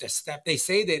 That the step. They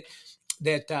say that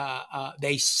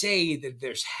they say that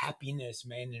there's happiness,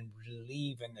 man, and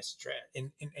relief and the stress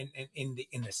in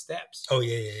the steps. Oh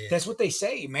yeah. That's what they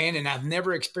say, man. And I've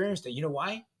never experienced it. You know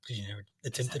why? Because you never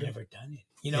attempted it. I've never done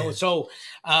it. So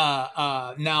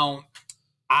now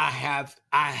I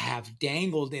have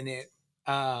dangled in it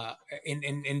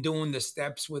in doing the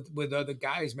steps with other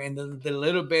guys, man. The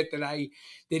little bit that I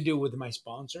did do with my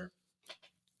sponsor.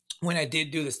 When I did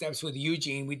do the steps with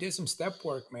Eugene, we did some step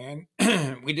work, man.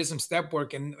 We did some step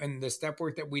work, and the step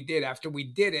work that we did, after we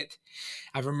did it,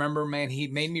 I remember, man, he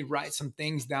made me write some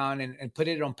things down and put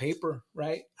it on paper,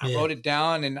 right? I wrote it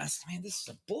down, and I said, man, this is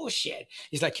a bullshit.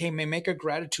 He's like, hey, man, make a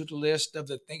gratitude list of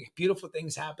the beautiful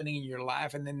things happening in your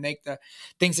life, and then make the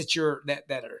things that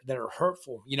are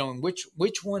hurtful, and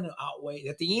which one outweighs.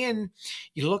 At the end,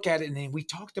 you look at it, and then we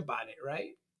talked about it,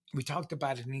 right? We talked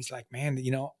about it, and he's like, man,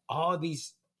 all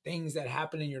these things that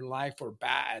happen in your life were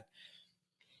bad.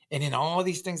 And then all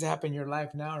these things that happen in your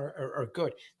life now are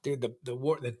good.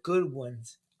 The good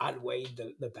ones outweigh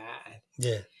the bad.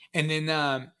 Yeah. And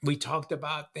then we talked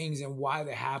about things and why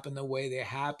they happen the way they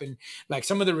happen. Like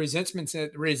some of the resentments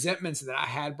that I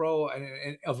had, bro,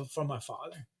 from my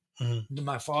father. Mm-hmm.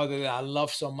 My father that I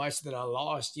love so much that I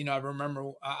lost. I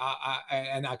remember,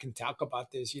 and I can talk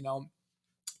about this,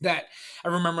 that I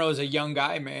remember I was a young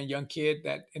guy, man, young kid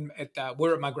that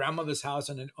we're at my grandmother's house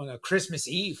on a Christmas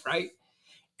Eve, right?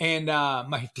 And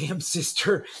my damn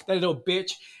sister, that little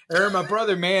bitch, her and my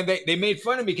brother, man, they made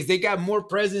fun of me because they got more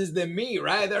presents than me,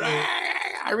 right? They're like,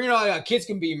 how kids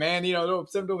can be, man.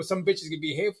 Some bitches can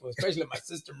be hateful, especially my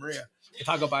sister Maria. They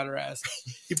talk about her ass.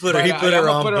 He put her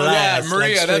on blast. Yeah,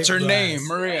 Maria, like that's her blast. name,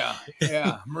 Maria.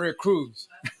 Yeah, Maria Cruz.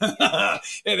 Yeah,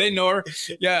 they know her.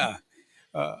 Yeah.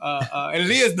 And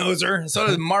Elias knows her. So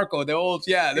does Marco.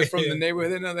 They're from the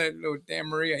neighborhood. They know that little damn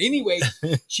Maria. Anyway,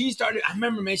 I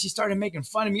remember, man, she started making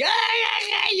fun of me. Yeah,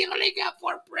 you only got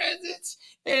 4 presents.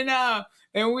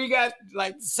 And we got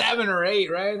like 7 or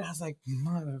 8, right? I was like,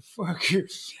 motherfucker.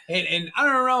 And I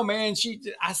don't know, man.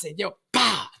 I said, yo,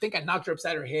 pow. I think I knocked her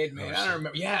upside her head, man. I don't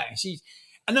remember. Yeah, I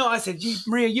said,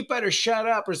 Maria, you better shut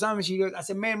up or something. She goes, I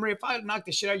said, man, Maria, if I knock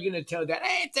the shit out, you're going to tell Dad.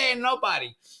 I ain't saying nobody.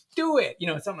 Do it.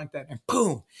 Something like that. And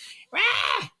boom.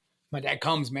 Ah! My dad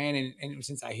comes, man. And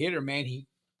since I hit her, man, he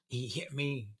hit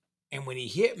me. And when he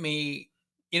hit me,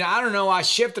 I don't know, I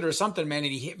shifted or something, man.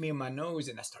 And he hit me in my nose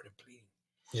and I started bleeding.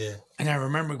 Yeah. And I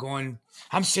remember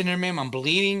I'm sitting there, man, I'm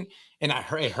bleeding and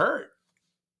it hurt.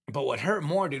 But what hurt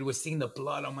more, dude, was seeing the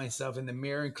blood on myself in the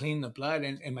mirror and cleaning the blood.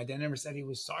 And my dad never said he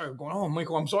was sorry. I'm going, oh,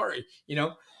 Michael, I'm sorry.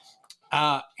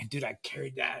 And dude, I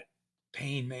carried that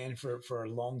pain, man, for a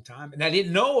long time. And I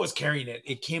didn't know I was carrying it.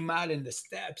 It came out in the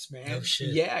steps, man. Oh,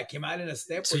 shit. Yeah, it came out in the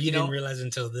steps. So you didn't realize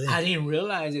until then? I didn't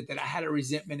realize it, that I had a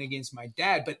resentment against my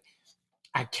dad. But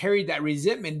I carried that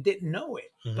resentment, didn't know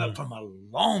it. Mm-hmm. But from a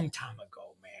long time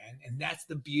ago, man. And that's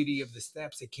the beauty of the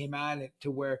steps. It came out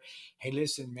to where, hey,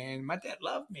 listen, man, my dad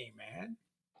loved me, man.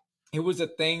 It was a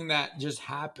thing that just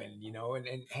happened,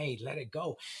 and hey, let it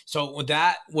go. So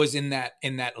that was in that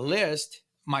list.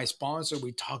 My sponsor,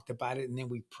 we talked about it and then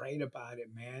we prayed about it,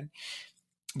 man.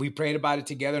 We prayed about it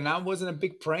together. And I wasn't a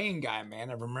big praying guy, man.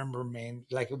 I remember, man,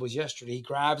 like it was yesterday. He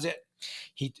grabs it.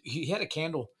 He had a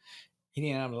candle. He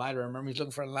didn't have a lighter. I remember he's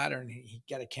looking for a lighter and he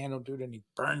got a candle, dude, and he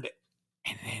burned it.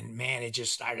 And then, man, it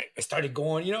started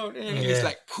going, and it's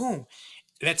like, boom,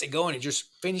 lets it go and it just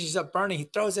finishes up burning. He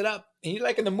throws it up and he's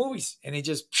like in the movies and it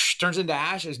just turns into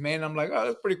ashes, man. I'm like, oh,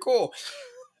 that's pretty cool.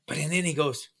 But and then he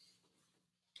goes,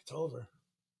 it's over.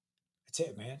 That's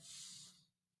it, man.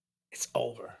 It's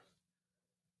over.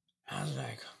 I was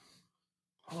like,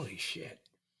 holy shit.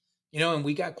 And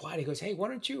we got quiet. He goes, hey, why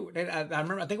don't you? And I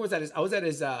remember, I think it was at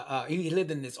his, he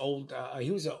lived in this old,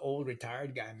 he was an old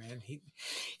retired guy, man.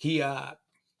 He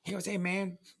goes, hey,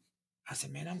 man. I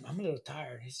said, man, I'm a little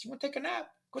tired. He said, you want to take a nap?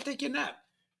 Go take your nap.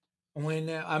 And when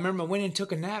I remember I went and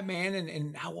took a nap, man,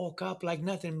 and I woke up like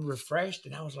nothing, refreshed.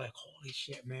 And I was like, holy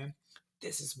shit, man.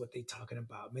 This is what they talking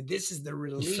about, man. This is the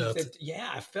relief.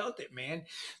 I felt it, man.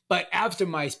 But after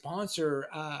my sponsor,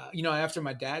 after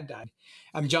my dad died,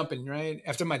 I'm jumping, right?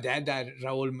 After my dad died,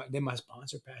 Raul, then my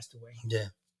sponsor passed away. Yeah.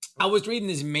 I was reading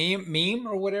this meme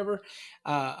or whatever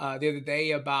the other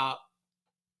day about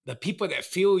the people that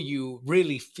feel you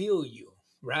really feel you.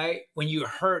 Right? When you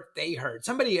hurt, they hurt.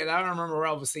 Somebody, I don't remember where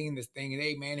I was seeing this thing. And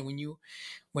hey, man, and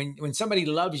when somebody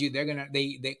loves you,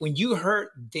 they when you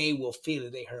hurt, they will feel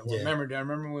it. They hurt. Well, I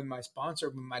remember with my sponsor,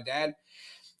 with my dad,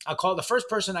 the first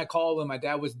person I called when my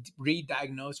dad was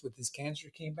re-diagnosed with his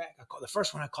cancer, came back. The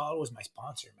first one I called was my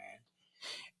sponsor, man.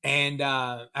 And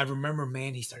I remember,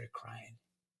 man, he started crying.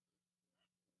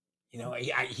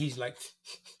 He's like,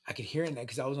 I could hear him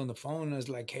because I was on the phone. And I was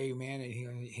like, hey, man.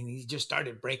 And he just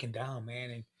started breaking down,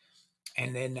 man.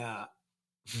 And then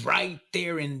right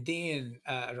there and then,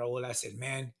 Raul, I said,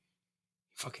 man,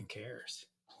 he fucking cares.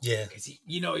 Yeah. Because,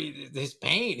 his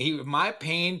pain, my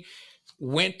pain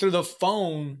went through the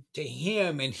phone to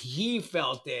him and he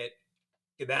felt it,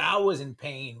 that I was in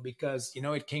pain because,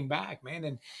 it came back, man.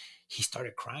 And he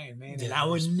started crying, man. Yeah, and I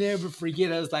would never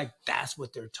forget. I was like, that's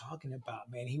what they're talking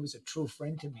about, man. He was a true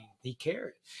friend to me. He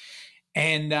cared.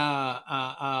 And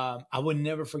I would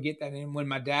never forget that. And when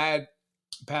my dad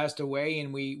passed away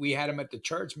and we had him at the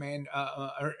church, man,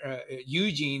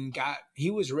 Eugene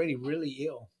he was already really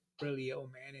ill,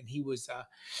 man. And he was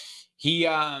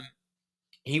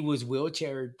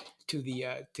wheelchaired to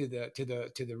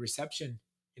the reception.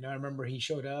 I remember he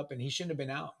showed up and he shouldn't have been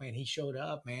out, man. He showed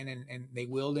up, man, and they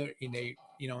wheeled it in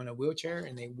a wheelchair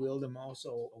and they wheeled him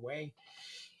also away.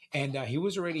 and he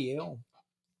was already ill.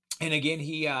 And again,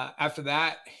 he after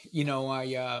that,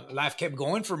 life kept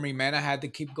going for me, man. I had to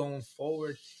keep going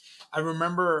forward. I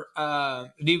remember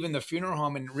leaving the funeral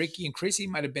home, and Ricky and Chrissy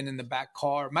might have been in the back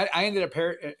car. I ended up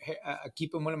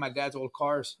keeping one of my dad's old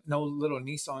cars, an old little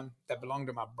Nissan that belonged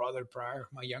to my brother prior,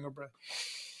 my younger brother.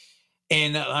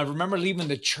 And I remember leaving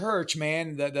the church,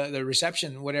 man, the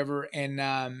reception, whatever, and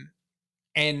not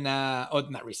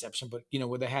reception, but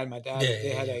where they had my dad. They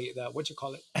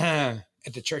had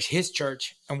at the church, his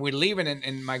church, and we're leaving,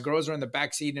 and my girls are in the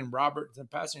back seat, and Robert, the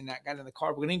pastor, and that got in the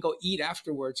car. We're gonna go eat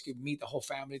afterwards, could meet the whole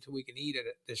family till we can eat at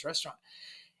this restaurant.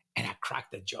 And I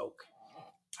cracked a joke.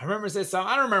 I remember saying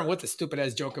something. I don't remember what the stupid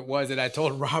ass joke it was that I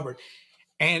told Robert,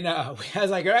 and I was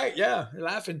like, all right, yeah, we're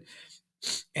laughing.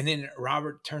 And then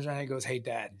Robert turns around and goes, "Hey,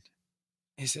 Dad."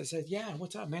 He says, "Yeah,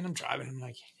 what's up, man? I'm driving." I'm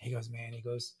like, he goes,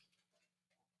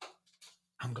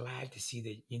 "I'm glad to see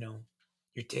that,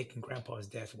 you're taking Grandpa's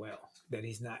death well, that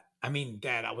he's not, I mean,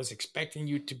 Dad, I was expecting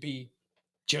you to be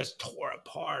just tore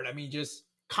apart. I mean, just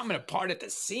coming apart at the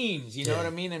seams, you know what I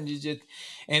mean?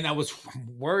 And I was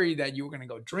worried that you were going to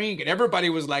go drink, and everybody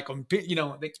was like, on,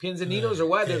 the pins and needles or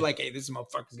what? They're like, hey, this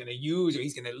motherfucker's going to use, or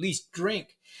he's going to at least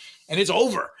drink, and it's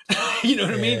over." You know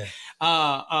what I mean?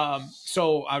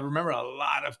 So I remember a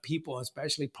lot of people,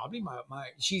 especially probably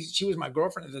she was my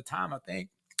girlfriend at the time, I think.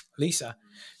 Lisa,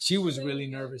 she was really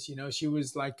nervous. She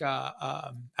was like,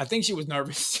 I think she was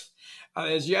nervous.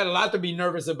 She had a lot to be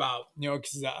nervous about,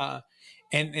 because,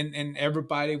 and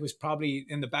everybody was probably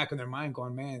in the back of their mind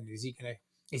going, man, is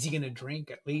he gonna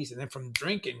drink at least? And then from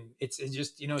drinking, it's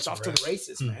just, it's off to the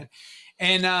races, man.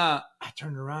 And I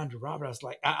turned around to Robert. I was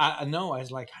like, I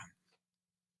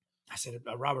said,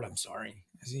 Robert, I'm sorry.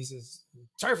 He says,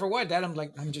 "Sorry for what, Dad?" I'm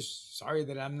like, "I'm just sorry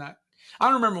that I'm not." I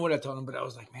don't remember what I told him, but I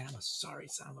was like, "Man, I'm a sorry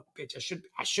son of a bitch.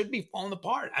 I should be falling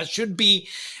apart. I should be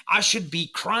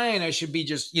crying. I should be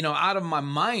just, out of my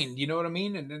mind. You know what I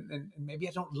mean? And maybe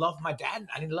I don't love my dad.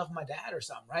 I didn't love my dad or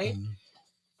something, right?" Mm-hmm.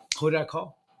 Who did I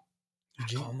call? I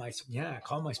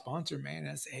called my sponsor, man.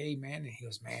 And I said, "Hey, man." And he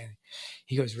goes,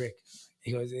 "Rick."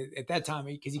 He goes, at that time,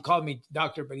 because he called me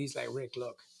doctor, but he's like, "Rick,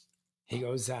 look." He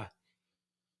goes,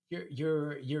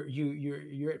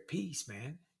 You're at peace,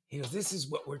 man." He goes, "This is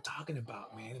what we're talking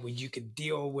about, man. When you can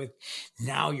deal with,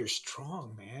 now you're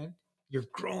strong, man. You're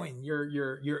growing.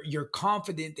 You're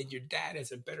confident that your dad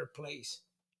is a better place."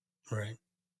 Right.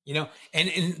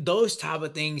 And those type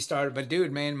of things started. But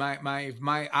dude, man, I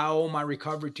owe my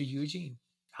recovery to Eugene.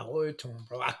 I owe it to him,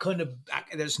 bro.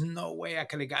 There's no way I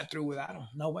could have got through without him.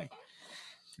 No way.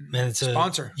 Man, it's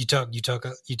sponsor. You talk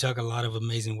a lot of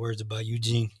amazing words about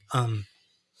Eugene.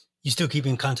 You still keep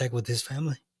in contact with his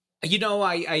family?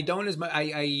 I don't as much.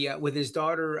 I with his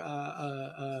daughter,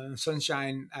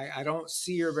 Sunshine. I don't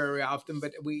see her very often,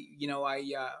 but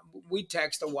we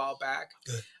text a while back.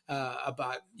 Good.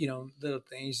 About little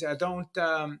things. I don't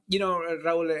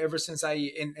Raul, ever since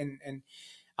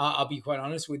I'll be quite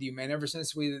honest with you, man. Ever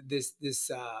since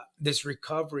this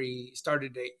recovery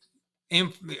started to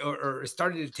or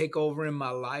started to take over in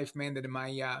my life, man, that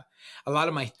a lot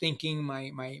of my thinking,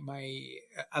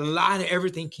 a lot of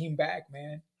everything came back,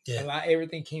 man. Yeah.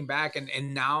 Everything came back,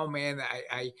 and now, man,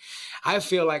 I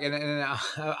feel like, and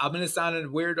I'm gonna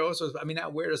sound weird also. I mean,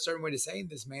 not weird, a certain way to saying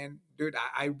this, man, dude.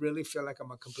 I really feel like I'm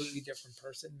a completely different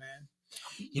person, man.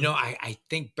 I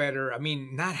think better. I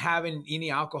mean, not having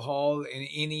any alcohol and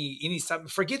any something.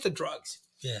 Forget the drugs.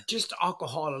 Yeah. Just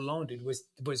alcohol alone, dude,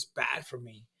 was bad for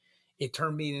me. It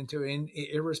turned me into an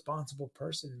irresponsible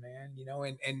person, man,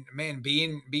 and man,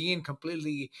 being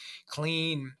completely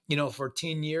clean, for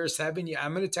 10 years, 7 years,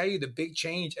 I'm going to tell you the big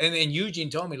change. And then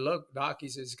Eugene told me, "Look, Doc," he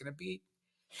says, "it's going to be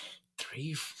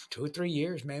 2 or 3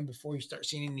 years, man, before you start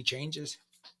seeing any changes."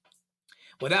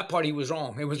 Well, that part, he was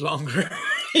wrong. It was longer.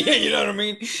 You know what I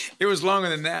mean? It was longer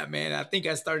than that, man. I think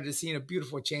I started seeing a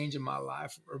beautiful change in my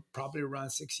life, probably around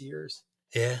 6 years.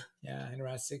 Yeah. In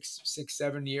around 6,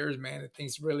 7 years, man,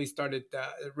 things really started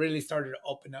to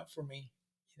open up for me,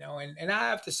 and I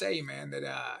have to say, man, that,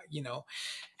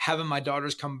 having my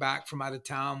daughters come back from out of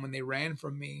town when they ran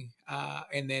from me,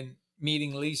 and then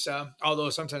meeting Lisa, although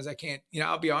sometimes I can't,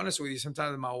 I'll be honest with you.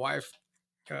 Sometimes my wife,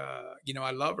 I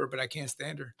love her, but I can't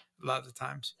stand her a lot of the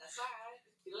times. That's all right.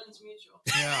 Feelings mutual.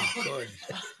 Yeah, good.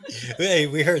 Hey,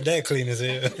 we heard that clean as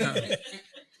hell.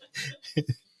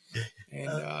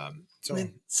 And,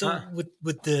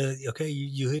 with the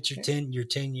you hit your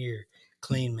 10-year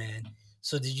clean, man.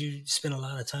 So did you spend a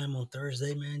lot of time on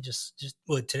Thursday, man? Just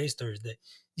today's Thursday.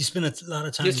 You spent a lot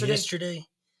of time yesterday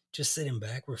just sitting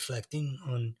back reflecting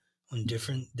on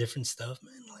different stuff,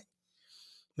 man. Like,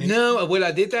 Maybe No, well,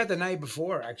 I did that the night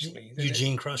before, actually.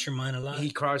 Eugene crossed your mind a lot.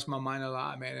 He crossed my mind a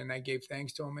lot, man, and I gave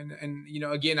thanks to him. And you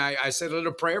know, again, I said a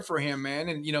little prayer for him, man,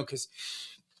 and you know, because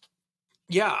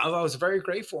yeah, I was very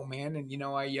grateful, man, and you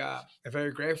know, I'm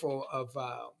very grateful of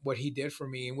what he did for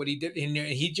me and what he did. And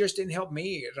he just didn't help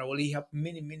me, Raul. He helped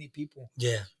many people.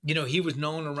 Yeah. You know, he was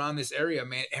known around this area,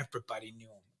 man. Everybody knew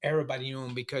him. Everybody knew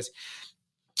him because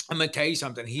I'm gonna tell you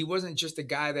something. He wasn't just a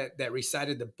guy that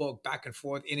recited the book back and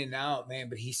forth, in and out, man.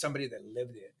 But he's somebody that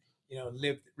lived it. You know,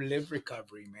 lived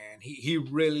recovery, man. He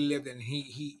really lived it. And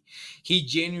he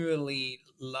genuinely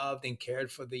loved and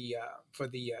cared for the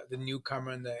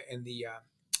newcomer and the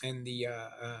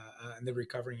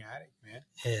recovering addict, man.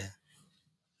 Yeah.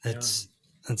 That's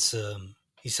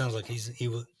he sounds like he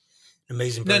was an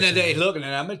amazing No, person. no. Look, and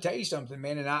I'm going to tell you something,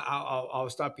 man, and I'll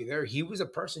stop you there. He was a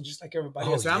person just like everybody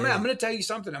Oh, else. And yeah. I'm going to tell you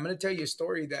something. I'm going to tell you a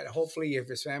story that hopefully, if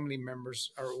his family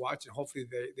members are watching, hopefully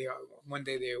they are, one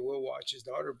day they will watch his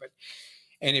daughter. But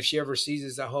and if she ever sees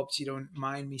this, I hope she don't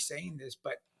mind me saying this.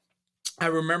 But I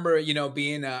remember, you know,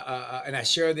 being and I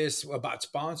share this about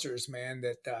sponsors, man.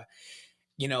 That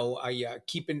you know,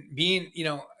 keeping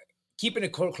a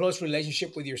close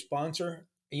relationship with your sponsor.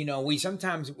 You know, we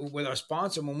sometimes with our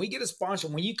sponsor, when we get a sponsor,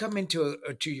 when you come into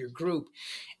to your group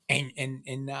and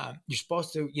you're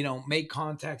supposed to, you know, make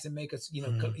contacts and make us, you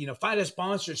know, find a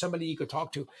sponsor, somebody you could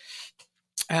talk to.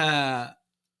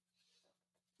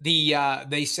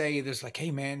 They say there's like,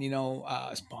 hey man, you know,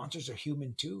 sponsors are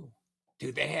human too.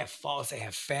 Dude, they have faults, they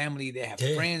have family, they have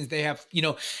friends, they have, you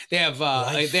know, they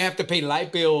have to pay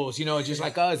light bills, you know, just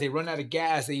like us. They run out of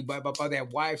gas, they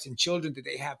have wives and children that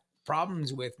they have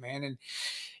problems with, man. And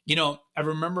you know, I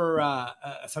remember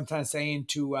sometimes saying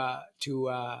to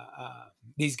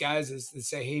these guys is to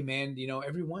say, hey man, you know,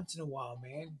 every once in a while,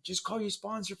 man, just call your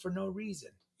sponsor for no reason.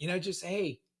 You know, just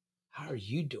hey, how are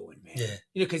you doing, man? Yeah.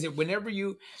 You know, because whenever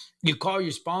you call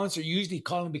your sponsor, you usually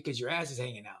call them because your ass is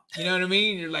hanging out. You know what I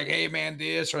mean? You're like, hey man,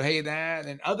 this or hey that,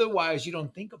 and otherwise you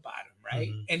don't think about them,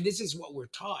 right? And this is what we're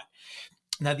taught.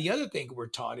 Now, the other thing we're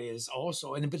taught is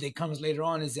also, but it comes later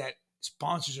on, is that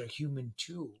sponsors are human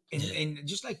too. And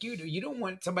just like you do, you don't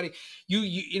want somebody,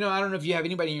 you know, I don't know if you have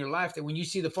anybody in your life that when you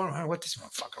see the phone, oh, what this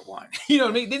motherfucker want? You know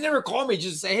what I mean? They never call me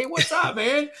just to say, hey, what's up,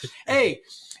 man? Hey,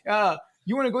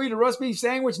 you want to go eat a roast beef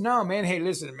sandwich? No, man. Hey,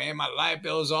 listen, man, my light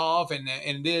bill's off and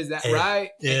this, that, right?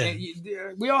 Yeah.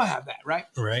 And we all have that, right?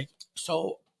 Right.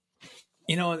 So,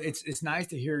 you know, it's nice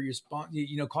to hear your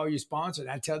call your sponsor.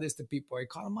 And I tell this to people. I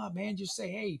call them up, man. Just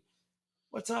say, hey,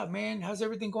 what's up, man? How's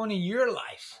everything going in your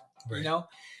life? Right. You know?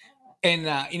 And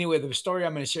anyway, the story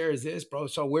I'm going to share is this, bro.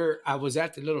 So I was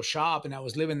at the little shop and I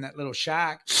was living in that little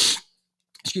shack.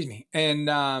 Excuse me. And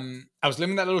I was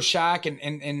living in that little shack and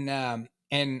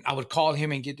I would call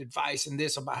him and get advice and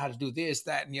this about how to do this,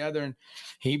 that, and the other. And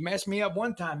he messed me up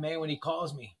one time, man, when he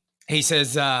calls me. He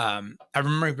says, I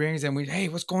remember he brings in, hey,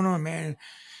 what's going on, man?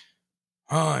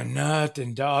 Oh,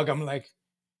 nothing, dog. I'm like,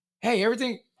 hey,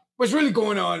 everything, what's really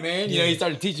going on, man? You know, he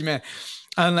started teaching, man.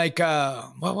 I'm like,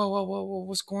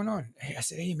 what's going on? Hey, I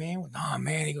said, hey, man. No,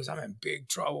 man. He goes, I'm in big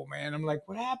trouble, man. I'm like,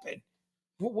 what happened?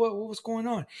 What was going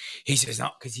on? He says,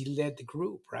 no, because he led the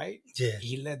group, right? Yeah.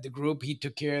 He led the group. He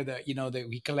took care of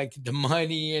he collected the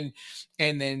money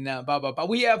and then blah, blah, blah.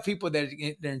 We have people that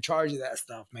they're in charge of that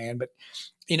stuff, man. But,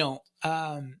 you know,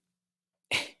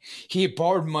 he had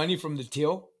borrowed money from the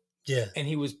till. Yeah. And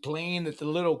he was playing at the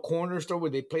little corner store where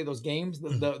they play those games,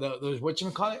 those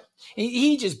whatchamacallit.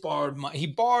 He just borrowed money. He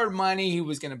borrowed money. He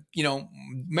was going to, you know,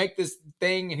 make this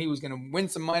thing and he was going to win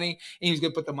some money and he was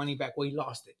going to put the money back. Well, he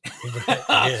lost it.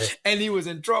 Yeah. And he was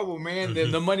in trouble, man.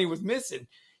 The money was missing.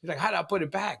 He's like, how do I put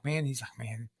it back, man? He's like,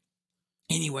 man.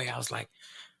 Anyway, I was like,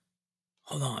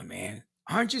 hold on, man.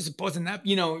 Aren't you supposed to not,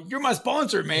 you know, you're my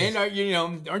sponsor, man. Aren't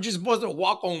you supposed to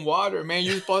walk on water,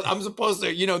 man? I'm supposed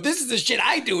to, you know, this is the shit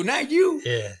I do, not you.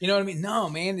 Yeah. You know what I mean? No,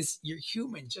 man, you're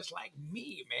human just like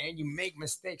me, man. You make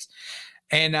mistakes.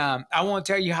 And I won't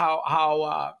tell you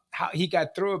how he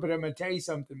got through it, but I'm going to tell you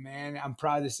something, man. I'm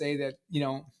proud to say that, you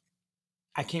know,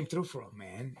 I came through for him,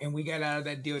 man. And we got out of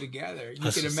that deal together.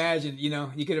 You could imagine,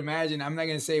 I'm not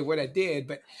going to say what I did,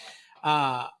 but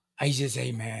I just say,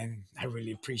 hey, man, I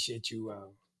really appreciate you.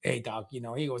 Hey, doc, you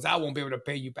know, he goes, I won't be able to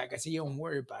pay you back. I said, you don't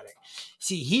worry about it.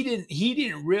 See, he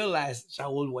didn't realize,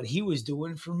 Saul, what he was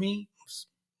doing for me.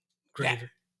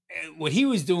 Greater. What he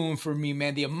was doing for me,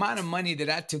 man, the amount of money that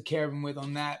I took care of him with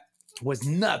on that was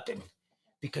nothing.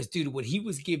 Because, dude, what he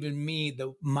was giving me,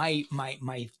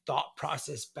 my thought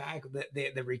process back,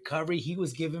 the recovery he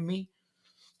was giving me,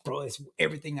 bro, it's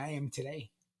everything I am today.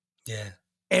 Yeah.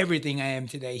 Everything I am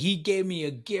today. He gave me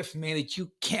a gift, man, that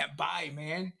you can't buy,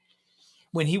 man.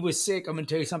 when he was sick, I'm gonna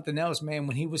tell you something else, man.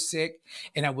 When he was sick,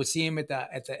 and I would see him at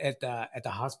the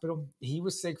hospital, he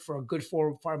was sick for a good 4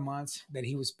 or 5 months. That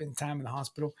he would spend time in the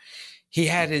hospital. He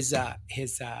had his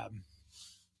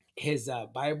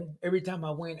Bible. Every time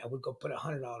I went, I would go put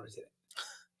 $100 in it.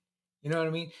 You know what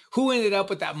I mean? Who ended up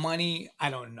with that money? I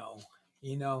don't know.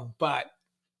 But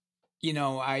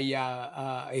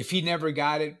I if he never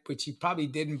got it, which he probably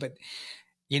didn't, but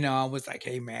I was like,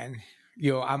 hey man,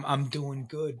 I'm doing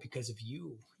good because of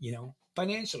you,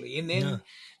 financially. And then Yeah.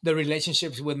 the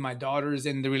relationships with my daughters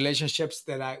and the relationships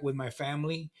with my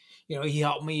family, he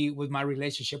helped me with my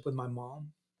relationship with my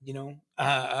mom, and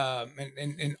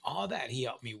all that he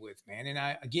helped me with, man. And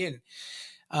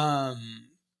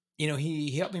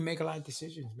he helped me make a lot of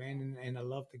decisions, man. And I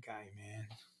love the guy, man.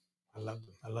 I love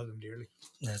him dearly.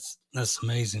 That's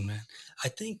amazing, man. I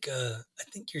think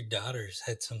your daughters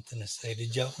had something to say.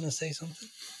 Did y'all want to say something?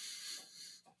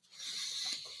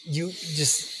 You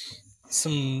just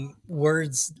some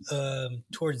words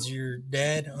towards your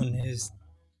dad on his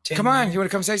 10 Come on, you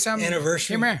want to come say something?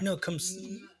 anniversary? Come here. No, I can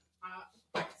stay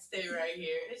right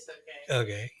here. It's okay.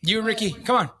 Okay. You, Ricky,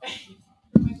 come on.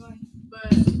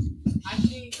 But I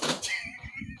think.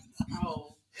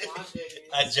 Oh, my goodness.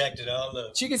 I jacked it all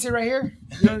up. She can sit right here.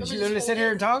 You want to sit here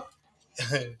and talk?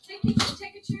 Take a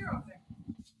chair over there.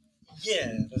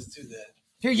 Yeah, let's do that.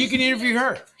 Here, you can interview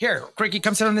her. Here, Ricky,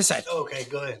 come sit on this side. Okay,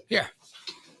 go ahead. Here.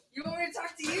 You want me to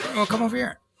talk to you? Oh, come over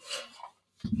here.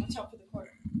 Watch out for the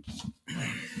corner.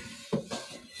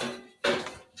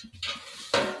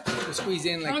 We'll squeeze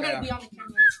in I like don't gotta be on the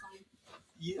camera.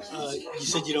 It's fine. You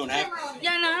said you don't have.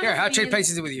 Yeah, no. Here, I'll trade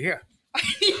places with you. Here.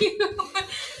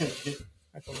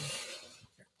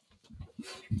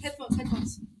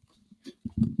 Headphones.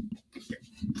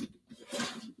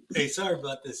 Hey, sorry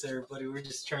about this, everybody. We're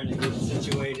just trying to get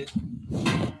situated.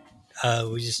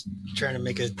 We're just trying to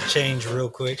make a change real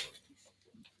quick.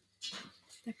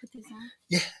 Did I put these on?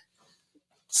 Yeah.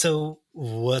 So,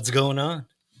 what's going on?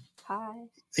 Hi.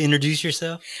 Introduce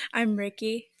yourself. I'm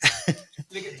Ricky.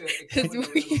 Look at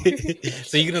It's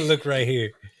So you're gonna look right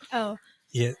here. Oh,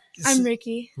 Yeah. I'm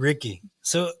Ricky. Ricky.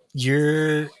 So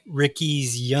you're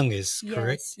Ricky's youngest,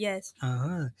 correct? Yes.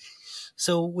 Uh-huh.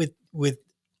 So with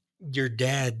your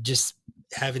dad just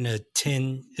having a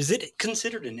 10, is it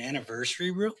considered an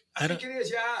anniversary, bro? I think it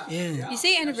is, yeah. Yeah. You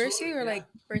say anniversary absolutely, or yeah. like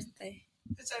birthday?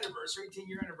 It's anniversary,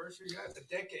 10-year anniversary. Yeah, it's a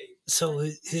decade. So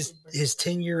his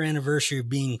 10-year anniversary of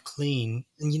being clean,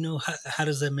 and how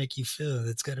does that make you feel?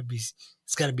 It's got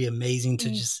to be amazing to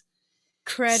just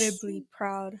Incredibly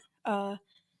proud. I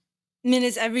mean,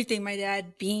 it's everything. My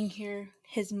dad being here,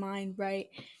 his mind right,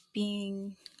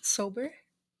 being sober,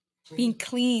 being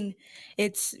clean.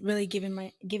 It's really giving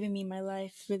me my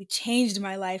life. Really changed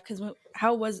my life because I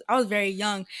was very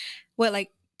young. Like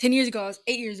 10 years ago, I was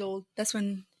 8 years old. That's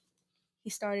when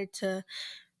he started to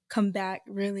come back,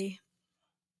 really.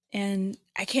 And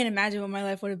I can't imagine what my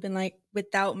life would have been like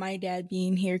without my dad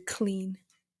being here clean.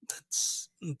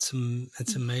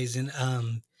 it's amazing.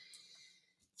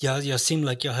 Y'all seem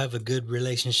like y'all have a good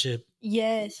relationship.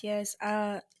 Yes.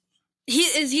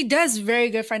 He does very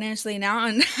good financially now,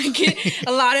 and I get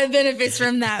a lot of benefits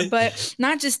from that. But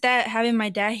not just that, having my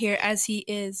dad here as he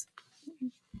is.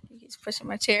 He's pushing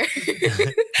my chair.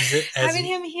 Having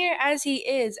him here as he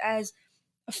is, as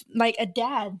like a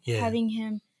dad, Yeah. having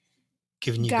him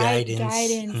giving you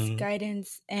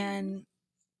guidance,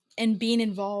 and being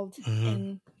involved Mhm.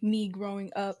 in me growing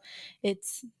up.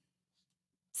 It's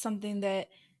something that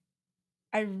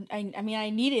I mean I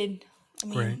needed. I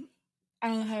mean, Right. I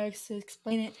don't know how to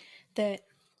explain it. That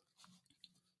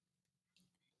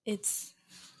it's,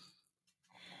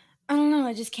 I don't know.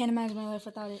 I just can't imagine my life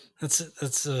without it. That's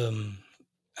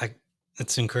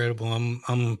incredible.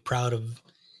 I'm proud of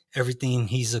everything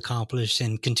he's accomplished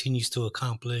and continues to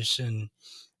accomplish, and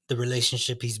the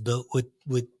relationship he's built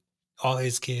with all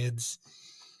his kids.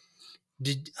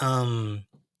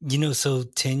 So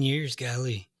 10 years,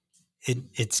 golly,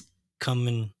 it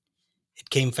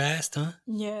came fast, huh?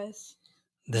 Yes.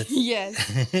 That's Yes.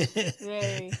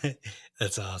 Very.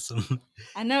 That's awesome.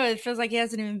 I know it feels like he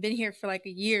hasn't even been here for like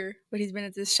a year, but he's been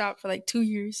at this shop for like 2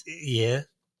 years. Yeah.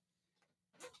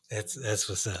 That's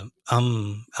what's up.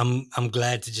 I'm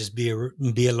glad to just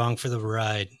be along for the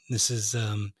ride. This is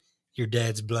your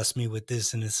dad's blessed me with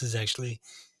this, and this is actually,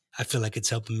 I feel like it's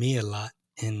helping me a lot.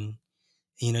 And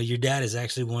your dad is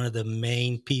actually one of the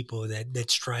main people that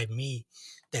strived me,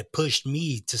 that pushed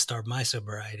me to start my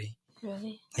sobriety.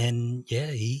 Really? And yeah,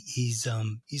 he's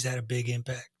had a big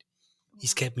impact.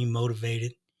 He's kept me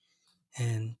motivated,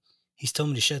 and he's told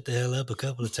me to shut the hell up a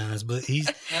couple of times, but he's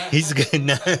a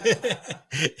good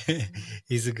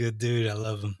he's a good dude. I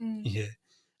love him. Mm. Yeah.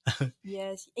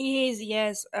 Yes, he is.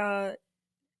 Yes. I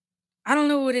don't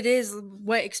know what it is.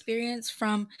 What experience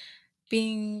from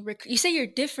being? You say you're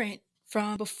different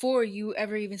from before you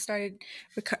ever even started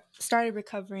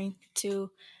recovering to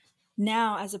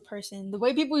now as a person. The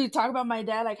way people talk about my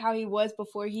dad, like how he was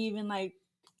before he even like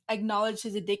acknowledged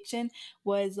his addiction,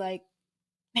 was like,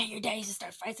 man, your dad used to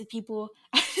start fights with people.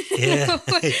 Yeah.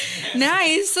 Nah,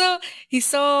 he's so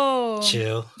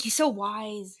Chill. he's so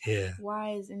wise, Yeah.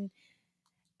 and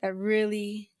that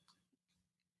really,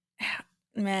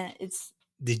 man, it's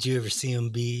Did you ever see him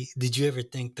be? Did you ever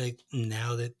think that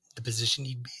now that the position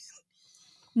he'd be?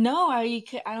 no, I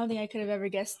don't think I could have ever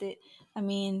guessed it. I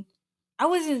mean, I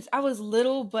was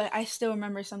little, but I still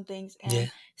remember some things, Yeah.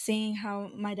 and seeing how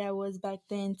my dad was back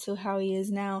then to how he is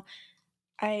now,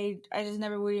 I just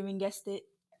never would even guessed it.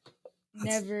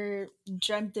 That's Never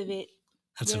dreamt of it.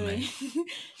 that's Really. amazing.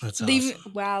 That's leaving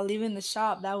awesome. Wow, leaving the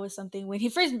shop, that was something. When he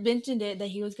first mentioned it that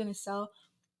he was gonna sell,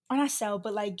 or not sell,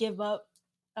 but like give up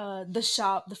the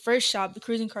shop, the first shop, the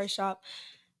cruising car shop,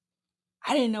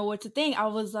 I didn't know what to think. I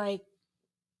was like,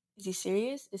 is he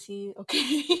serious? Is he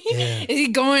okay? Yeah.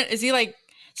 Is he like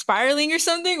spiraling or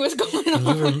something? What's going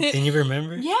on? And you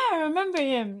remember? Yeah, I remember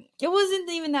him. It wasn't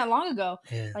even that long ago.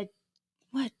 Yeah. Like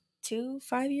what,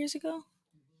 5 years ago?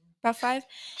 About 5? You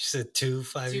said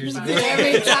 5 years 5 ago. years.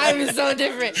 Every time is so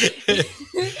different.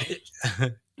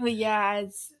 But yeah,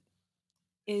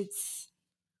 it's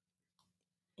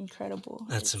incredible.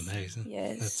 That's amazing.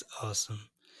 Yes. That's awesome.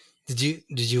 Did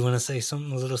you want to say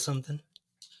something? A little something?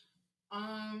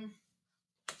 I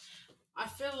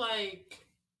feel like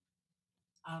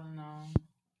I don't know.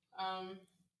 I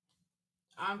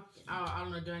don't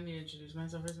know. Do I need to introduce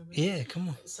myself or something? Yeah, come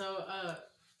on. So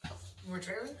we're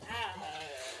trailing.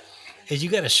 Hey, you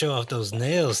got to show off those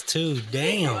nails too. Oh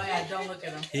Damn. yeah, don't look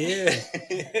at them. Yeah.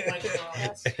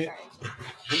 That's right.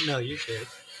 No, you're good.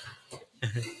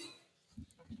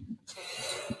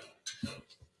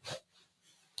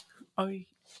 Oh,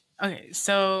 okay.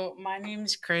 So my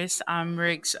name's Chris. I'm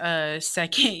Rick's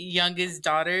second youngest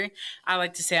daughter. I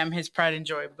like to say I'm his pride and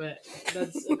joy, but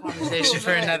that's a conversation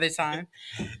for another time.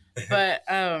 But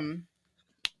I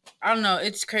don't know.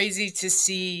 It's crazy to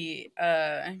see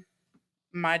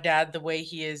my dad the way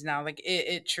he is now. Like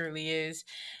it truly is.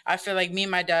 I feel like me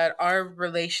and my dad, our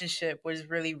relationship was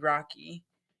really rocky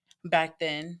back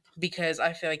then because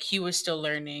I feel like he was still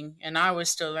learning and I was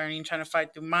still learning, trying to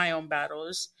fight through my own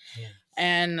battles. Yeah.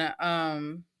 And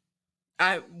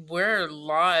I we're a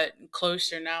lot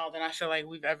closer now than I feel like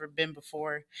we've ever been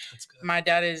before. That's good. My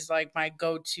dad is like my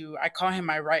go-to. I call him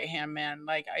my right-hand man.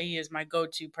 Like he is my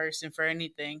go-to person for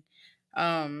anything.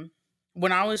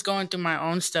 When I was going through my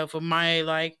own stuff with my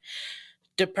like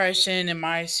depression and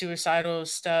my suicidal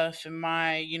stuff and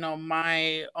my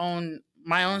my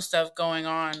own stuff going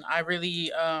on, I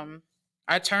really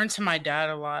I turned to my dad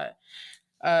a lot.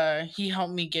 He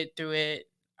helped me get through it.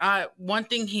 One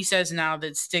thing he says now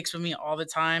that sticks with me all the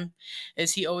time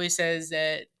is he always says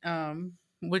that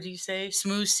what do you say,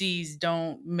 smooth seas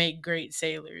don't make great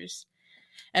sailors.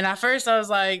 And at first I was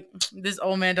like, this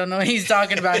old man don't know what he's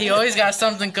talking about. He always got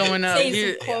something coming up.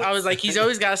 Saying some quotes. I was like, he's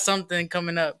always got something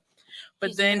coming up.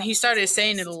 But He's then right he off started his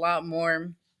saying it a list. lot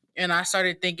more. And I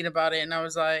started thinking about it and I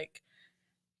was like,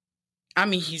 I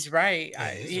mean, he's right.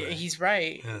 Yeah, he's right. He's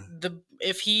right. Yeah.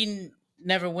 If he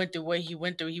never went through what he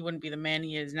went through, he wouldn't be the man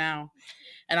he is now.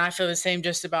 And I feel the same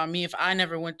just about me. If I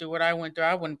never went through what I went through,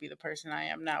 I wouldn't be the person I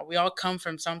am now. We all come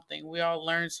from something. We all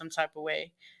learn some type of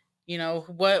way. You know,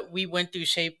 what we went through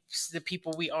shapes the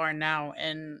people we are now.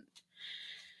 And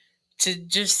to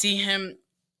just see him,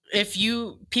 if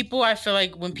you people, I feel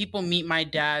like when people meet my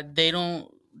dad, they don't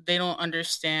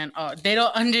understand. They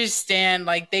don't understand.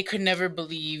 Like they could never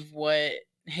believe what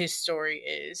his story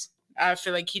is. I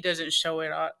feel like he doesn't show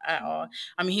it at all.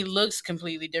 I mean, he looks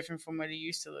completely different from what he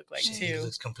used to look like He too.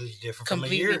 looks completely different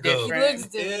Completely from a year ago. different. He looks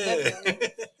different,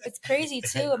 definitely. It's crazy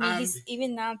too. I mean, Um, he's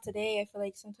even now today. I feel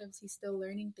like sometimes he's still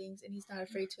learning things, and he's not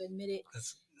afraid to admit it.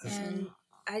 That's And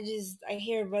I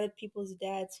hear of other people's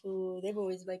dads who they've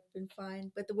always like been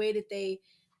fine, but the way that they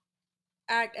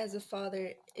act as a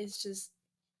father is just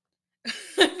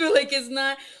I feel like it's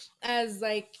not as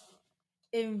like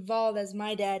involved as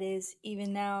my dad is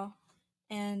even now,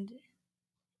 and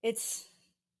it's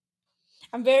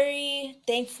I'm very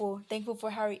thankful for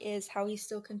how he is, how he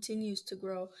still continues to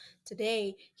grow.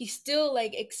 Today, he still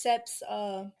like accepts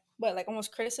what, like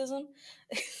almost criticism.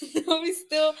 He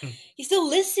still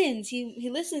listens. He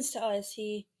listens to us.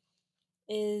 He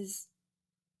is,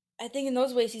 I think in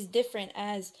those ways he's different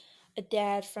as a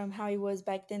dad from how he was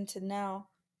back then to now.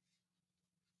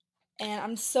 And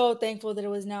I'm so thankful that it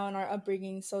was now in our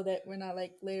upbringing so that we're not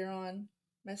like later on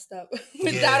messed up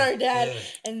without our dad yeah.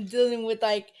 and dealing with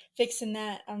like fixing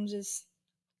that. I'm just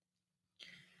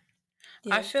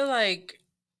I feel like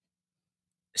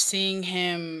seeing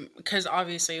him, because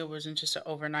obviously it wasn't just an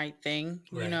overnight thing,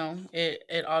 you Right. know,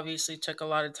 it obviously took a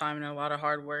lot of time and a lot of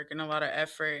hard work and a lot of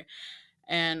effort.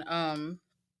 And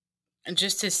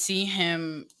just to see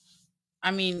him,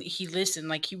 I mean, he listened,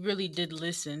 like he really did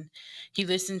listen. He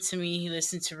listened to me, he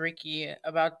listened to Ricky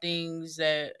about things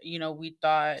that, you know, we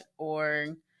thought,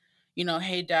 or, you know,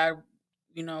 hey dad,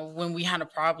 you know, when we had a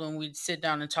problem, we'd sit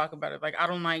down and talk about it. Like, I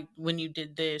don't like when you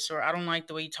did this, or I don't like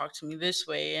the way you talked to me this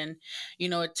way. And, you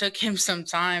know, it took him some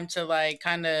time to like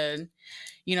kind of,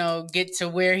 you know, get to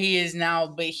where he is now,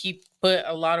 but he put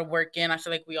a lot of work in. I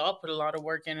feel like we all put a lot of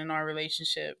work in our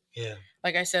relationship. Yeah.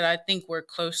 Like I said, I think we're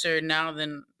closer now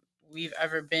than we've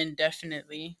ever been,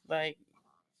 definitely. Like,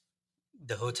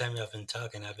 The whole time I've been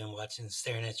talking, I've been watching,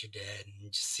 staring at your dad,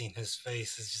 and just seeing his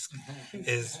face is just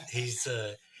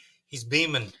he's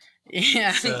beaming.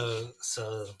 yeah.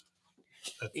 So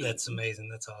that's amazing.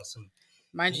 That's awesome.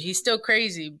 Mind you, he's still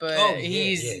crazy, but Oh,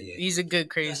 yeah, he's a good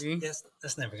crazy.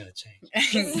 That's never gonna change.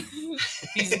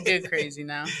 He's a good crazy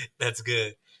now. That's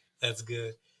good. That's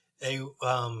good. Hey,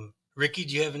 Ricky,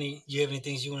 do you have any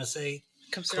things you want to say?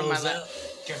 Come sit on my lap.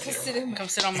 Come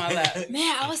sit on my lap.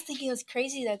 Man, I was thinking it was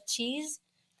crazy that the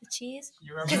cheese. You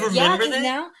You remember? remember Because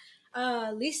that?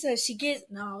 now, Lisa, she gets,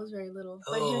 no, I was very little,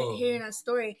 but Oh. hearing that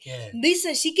story, Yeah.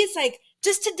 Lisa, she gets like,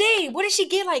 just today, what did she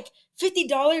get? Like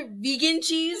 $50 vegan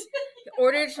cheese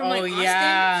ordered from like Oh, Austin.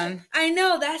 yeah. I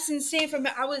know, that's insane.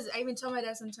 I even tell my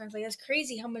dad sometimes, like, that's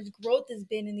crazy how much growth has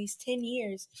been in these 10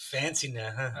 years. Fancy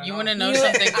now, huh? You want to know You know,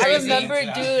 something crazy?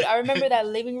 I remember that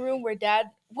living room where dad,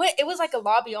 it was like a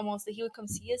lobby almost that he would come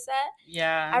see us at.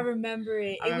 Yeah. I remember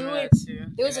it. I remember that too.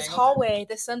 There was this hallway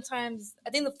that sometimes,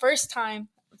 I think the first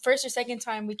or second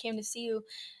time we came to see you,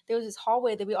 there was this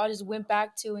hallway that we all just went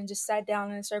back to and just sat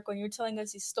down in a circle. And you were telling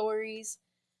us these stories,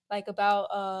 like about,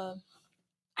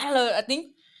 I don't know, I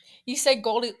think you said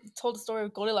told the story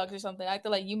of Goldilocks or something. I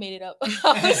feel like you made it up.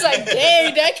 I was like,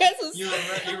 dang, that guy was.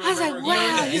 I was like,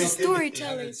 wow, he's a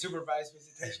storyteller. Supervised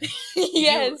visitation.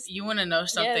 Yes. You want to know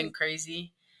something Yes.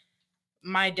 crazy?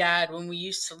 My dad, when we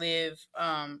used to live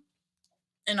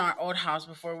in our old house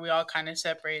before we all kind of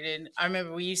separated, I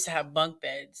remember we used to have bunk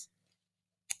beds.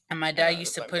 And my dad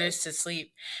used to put us to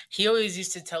sleep. He always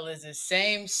used to tell us the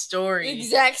same story.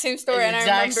 Exact same story. And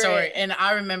I remember it. And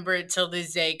I remember it till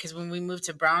this day, because when we moved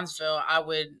to Brownsville, I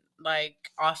would like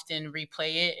often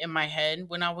replay it in my head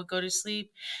when I would go to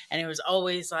sleep. And it was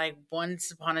always like,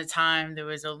 once upon a time, there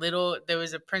was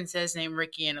a princess named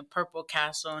Ricky in a purple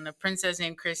castle, and a princess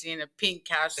named Chrissy in a pink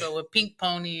castle with pink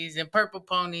ponies and purple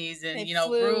ponies, and, They you know,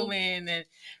 flew.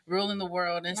 ruling the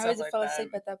world and I stuff always like fell that.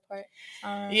 asleep at that part.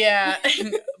 Yeah.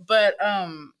 But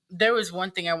there was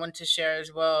one thing I wanted to share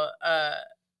as well.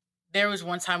 There was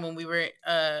one time when we were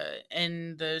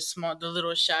in the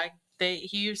little shack that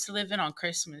he used to live in on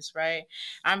Christmas, right?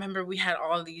 I remember we had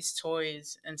all these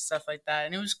toys and stuff like that,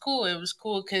 and it was cool. It was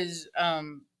cool because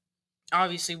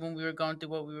obviously when we were going through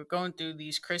what we were going through,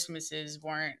 these Christmases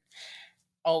weren't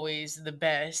always the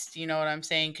best, you know what I'm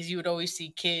saying? Because you would always see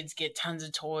kids get tons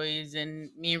of toys, and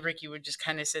me and Ricky would just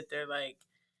kind of sit there like,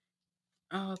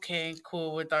 oh, okay,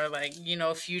 cool, with our, like, you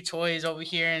know, a few toys over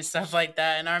here and stuff like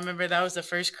that. And I remember that was the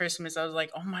first Christmas I was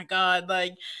like, oh my God,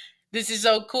 like, this is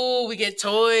so cool. We get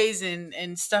toys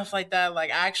and stuff like that, like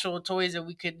actual toys that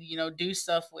we could, you know, do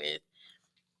stuff with.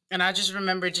 And I just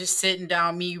remember just sitting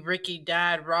down, me, Ricky,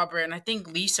 Dad, Robert, and I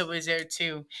think Lisa was there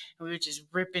too. And we were just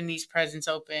ripping these presents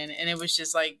open. And it was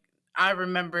just like, I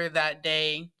remember that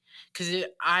day because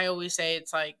I always say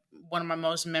it's like one of my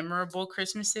most memorable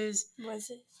Christmases. Was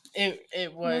it?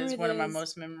 It was Remember one of my this-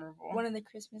 most memorable. One of the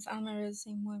Christmas, I don't remember the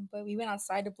same one, but we went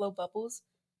outside to blow bubbles.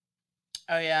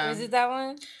 Oh, yeah. Was it that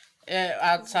one?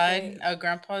 Outside Okay.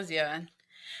 Grandpa's, yeah.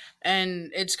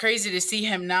 And it's crazy to see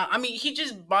him now. I mean, he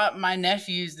just bought my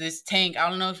nephews this tank. I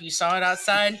don't know if you saw it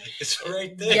outside. It's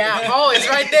right there. Yeah. Oh, it's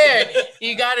right there.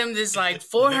 You got him this like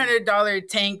 $400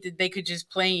 tank that they could just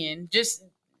play in, just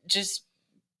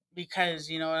because,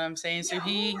 you know what I'm saying. So Who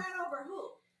ran over who?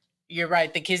 you're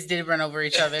right. The kids did run over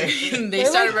each other. They They're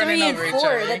started like running 3 and over each 4.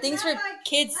 other. That thing's for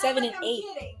kids Not 7 like and I'm 8.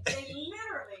 kidding. They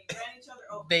literally ran each other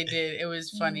over. They did. It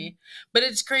was funny, but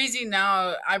it's crazy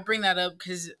now. I bring that up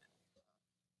because,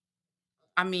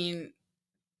 I mean,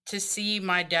 to see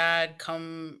my dad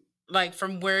come like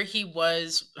from where he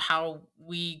was, how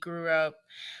we grew up,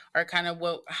 or kind of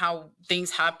how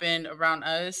things happened around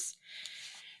us.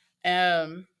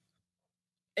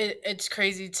 It's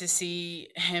crazy to see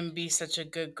him be such a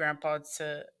good grandpa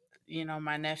to, you know,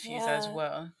 my nephews as Yeah.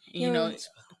 well. You You know, know,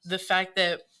 the fact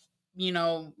that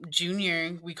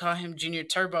Junior, we call him Junior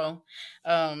Turbo.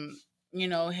 I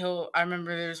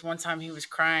remember there was one time he was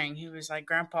crying. He was like,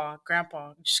 Grandpa,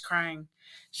 Grandpa, just crying,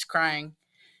 just crying.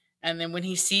 And then when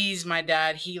he sees my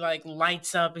dad, he like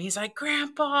lights up and he's like,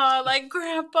 Grandpa, like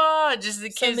Grandpa. Just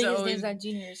the Some kids of his always, name's not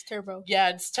Junior, it's Turbo. yeah,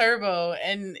 it's Turbo.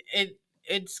 And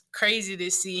it's crazy to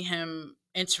see him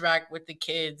interact with the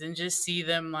kids and just see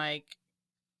them and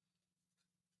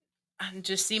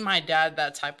just see my dad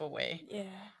that type of way Yeah.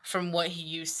 from what he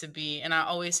used to be. And I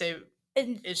always say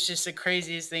And it's just the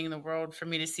craziest thing in the world for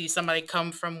me to see somebody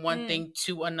come from one Mm. thing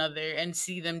to another and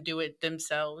see them do it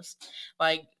themselves.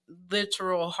 Like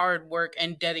literal hard work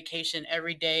and dedication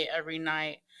every day, every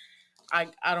night. I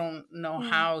don't know Mm.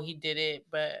 how he did it,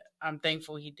 but I'm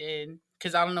thankful he did.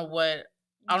 Cause I don't know where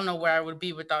I would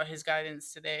be without his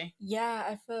guidance today. yeah,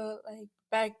 I feel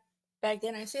like back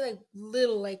then I say like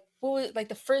little, like what was like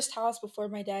the first house before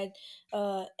my dad,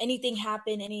 anything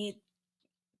happened,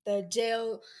 the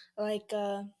jail, like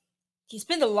he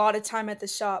spent a lot of time at the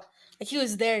shop. Like he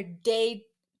was there day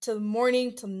till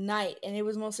morning till night, and it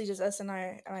was mostly just us and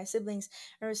my siblings.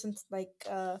 I remember some like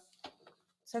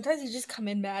sometimes he just come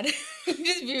in mad,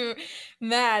 just be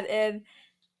mad, and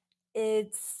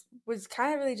it was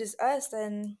kind of really just us.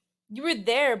 And you were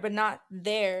there, but not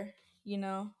there. You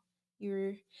know, you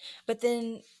were. But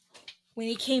then when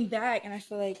he came back, and I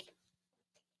feel like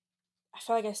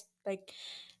like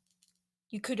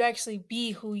you could actually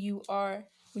be who you are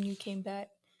when you came back.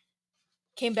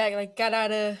 Like got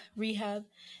out of rehab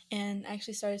and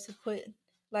actually started to put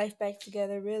life back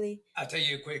together, really. I'll tell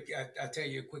you a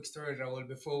quick story, Raul,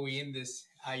 before we end this.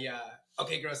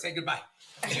 Okay, girl, say goodbye.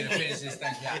 I'm gonna finish this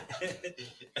thing. Yeah.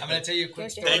 I'm gonna tell you a quick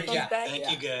Get your story. headphones Yeah. back.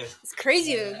 Thank you guys. It's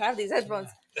crazy to have these headphones.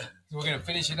 We're gonna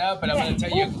finish it up, but I'm Yeah. gonna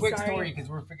tell you a Oh, quick sorry. story because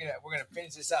we're gonna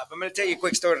finish this up. I'm gonna tell you a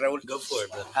quick story, Raul. Go for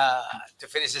it, bro. To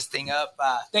finish this thing up.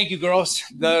 Thank you, girls.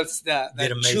 That's the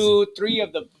Did amazing.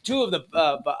 two of the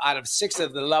out of 6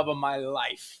 of the love of my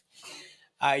life.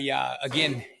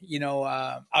 Again,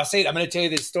 I'll say it. I'm going to tell you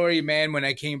this story, man. When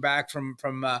I came back from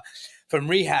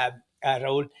rehab,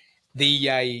 Raul,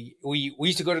 we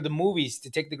used to go to the movies, to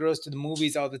take the girls to the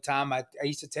movies all the time. I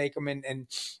used to take them and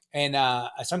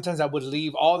sometimes I would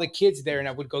leave all the kids there and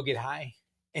I would go get high,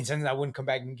 and sometimes I wouldn't come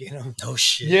back and get them. No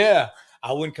shit. Yeah,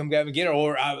 I wouldn't come back and get her,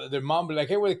 or their mom would be like,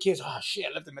 "Hey, where are the kids?" Oh shit,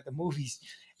 I left them at the movies.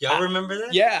 Y'all remember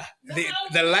that? Yeah,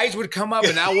 the lights would come up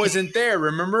and I wasn't there.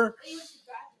 Remember?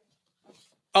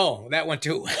 Oh, that one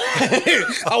too.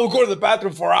 I would go to the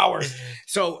bathroom for hours.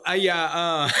 So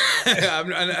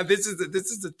this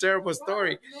is a terrible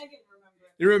story.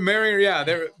 You remember? Yeah,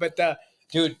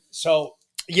 dude. So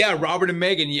yeah, Robert and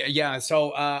Megan. Yeah.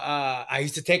 So I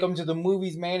used to take them to the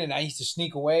movies, man, and I used to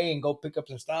sneak away and go pick up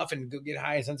some stuff and go get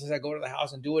high. And sometimes I go to the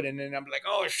house and do it, and then I'm like,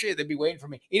 oh shit, they'd be waiting for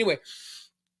me. Anyway.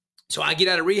 So I get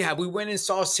out of rehab. We went and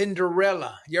saw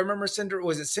Cinderella. You remember Cinderella?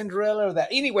 Was it Cinderella or that?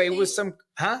 Anyway, it was some,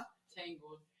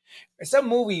 Tangled. some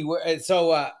movie. And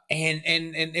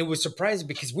it was surprising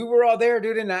because we were all there,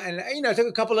 dude. And I took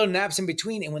a couple of naps in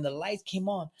between. And when the lights came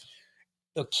on,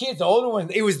 the kids, the older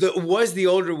ones, it was the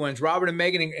older ones, Robert and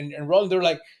Megan and Roland. They're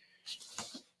like,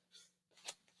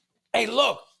 "Hey,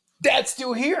 look, Dad's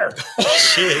still here."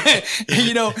 Shit.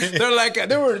 They're like,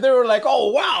 they were like,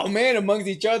 "Oh wow, man," amongst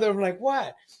each other. I'm like,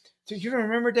 "What? So you don't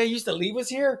remember Dad used to leave us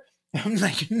here?" I'm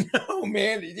like, "No,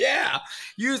 man. Yeah,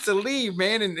 you used to leave,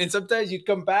 man. And sometimes you'd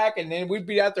come back and then we'd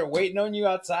be out there waiting on you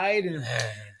outside." And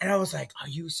I was like, I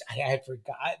had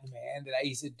forgotten, man, that I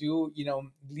used to do,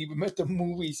 leave them at the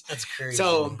movies. That's crazy.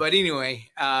 So, but anyway,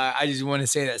 I just want to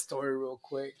say that story real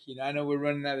quick. I know we're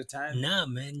running out of time. Nah,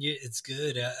 man, it's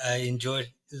good. I enjoyed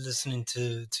listening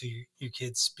to your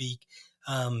kids speak.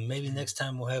 Maybe next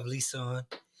time we'll have Lisa on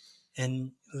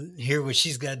and hear what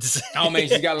she's got to say. Oh man,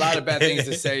 she's got a lot of bad things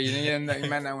to say. You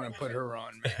might not want to put her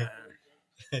on, man.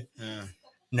 Yeah.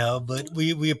 No, but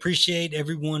we appreciate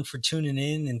everyone for tuning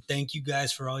in, and thank you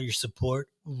guys for all your support.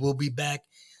 We'll be back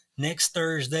next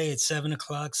Thursday at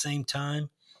 7:00, same time.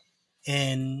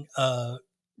 And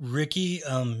Ricky,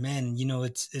 man,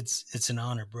 it's an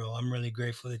honor, bro. I'm really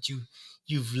grateful that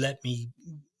you've let me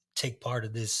take part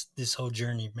of this whole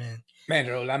journey, man. Man,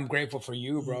 Raul, I'm grateful for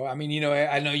you, bro. I mean,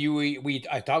 I know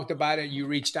I talked about it. You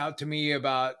reached out to me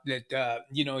about that.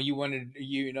 You wanted,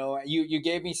 you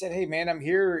gave me, said, "Hey, man, I'm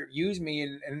here. Use me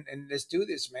and let's do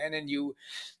this, man." And you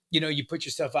put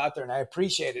yourself out there, and I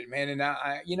appreciate it, man. And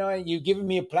I you've given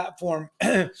me a platform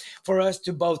for us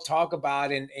to both talk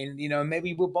about, and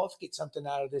maybe we'll both get something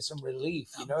out of this, some relief.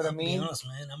 You know what I mean? Be honest,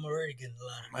 man, I'm already getting a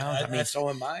lot of. Well, so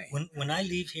am I. When I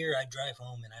leave here, I drive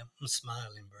home and I'm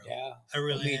smiling, bro. Yeah, I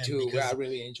really me am, too. because I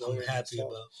really enjoy I'm it. happy So.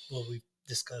 about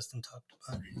discussed and talked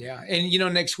about. Yeah. And,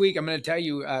 next week, I'm going to tell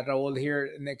you, Raul,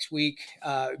 here next week,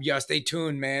 yeah, stay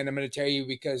tuned, man. I'm going to tell you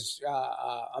because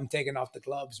I'm taking off the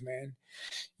gloves, man.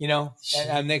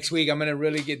 Next week, I'm going to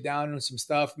really get down on some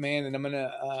stuff, man. And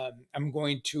Raul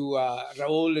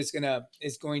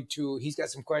he's got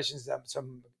some questions,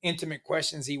 some intimate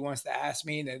questions he wants to ask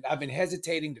me. And I've been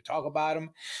hesitating to talk about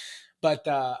them. But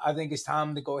I think it's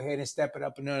time to go ahead and step it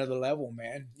up another level,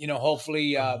 man.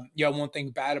 Hopefully y'all won't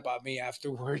think bad about me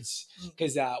afterwards.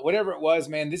 Because whatever it was,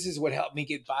 man, this is what helped me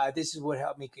get by. This is what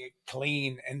helped me get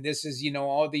clean. And this is,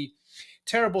 all the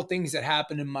terrible things that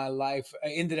happened in my life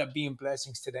ended up being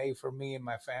blessings today for me and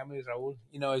my family, Raul.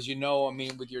 As you know, I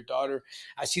mean, with your daughter,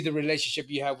 I see the relationship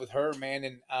you have with her, man.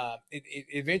 And it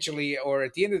eventually, or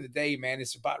at the end of the day, man,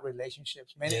 it's about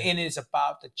relationships, man. Yeah. And it's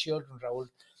about the children, Raul.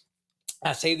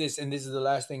 I say this, and this is the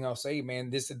last thing I'll say, man.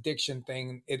 This addiction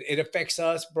thing, it affects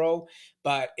us, bro,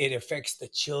 but it affects the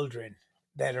children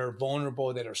that are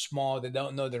vulnerable, that are small, that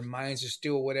don't know, their minds are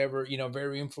still whatever,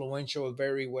 very influential,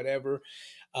 very whatever,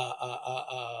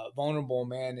 vulnerable,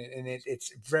 man. And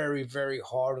it's very, very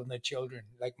hard on the children.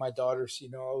 Like my daughters,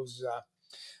 I was,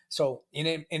 so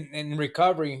in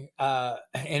recovery,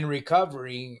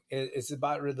 it's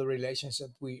about the relationship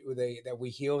that we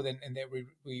healed and that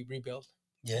we rebuilt.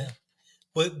 Yeah.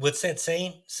 What's that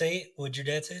saying? Say it. What your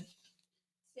dad said?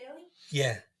 Sailing?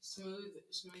 Yeah.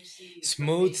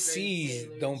 Smooth seas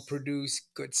don't produce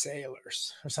good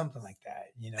sailors, or something like that.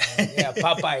 Yeah,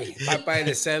 Popeye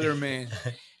the sailor man.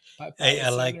 Hey, I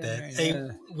like that. Man. Hey,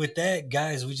 with that,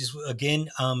 guys, we just again,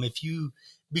 if you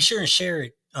be sure and share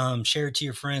it to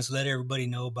your friends, let everybody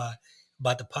know about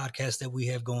the podcast that we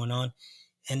have going on.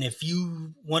 And if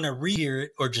you want to re-hear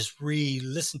it or just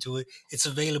re-listen to it, it's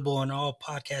available on all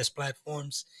podcast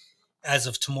platforms as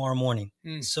of tomorrow morning.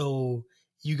 So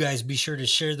you guys be sure to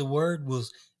share the word.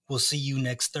 We'll see you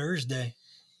next Thursday.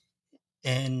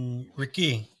 And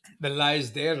Ricky. The lie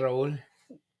is dead, Raul.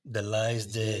 The lie is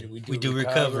dead. We do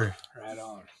recover. Right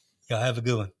on. Y'all have a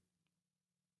good one.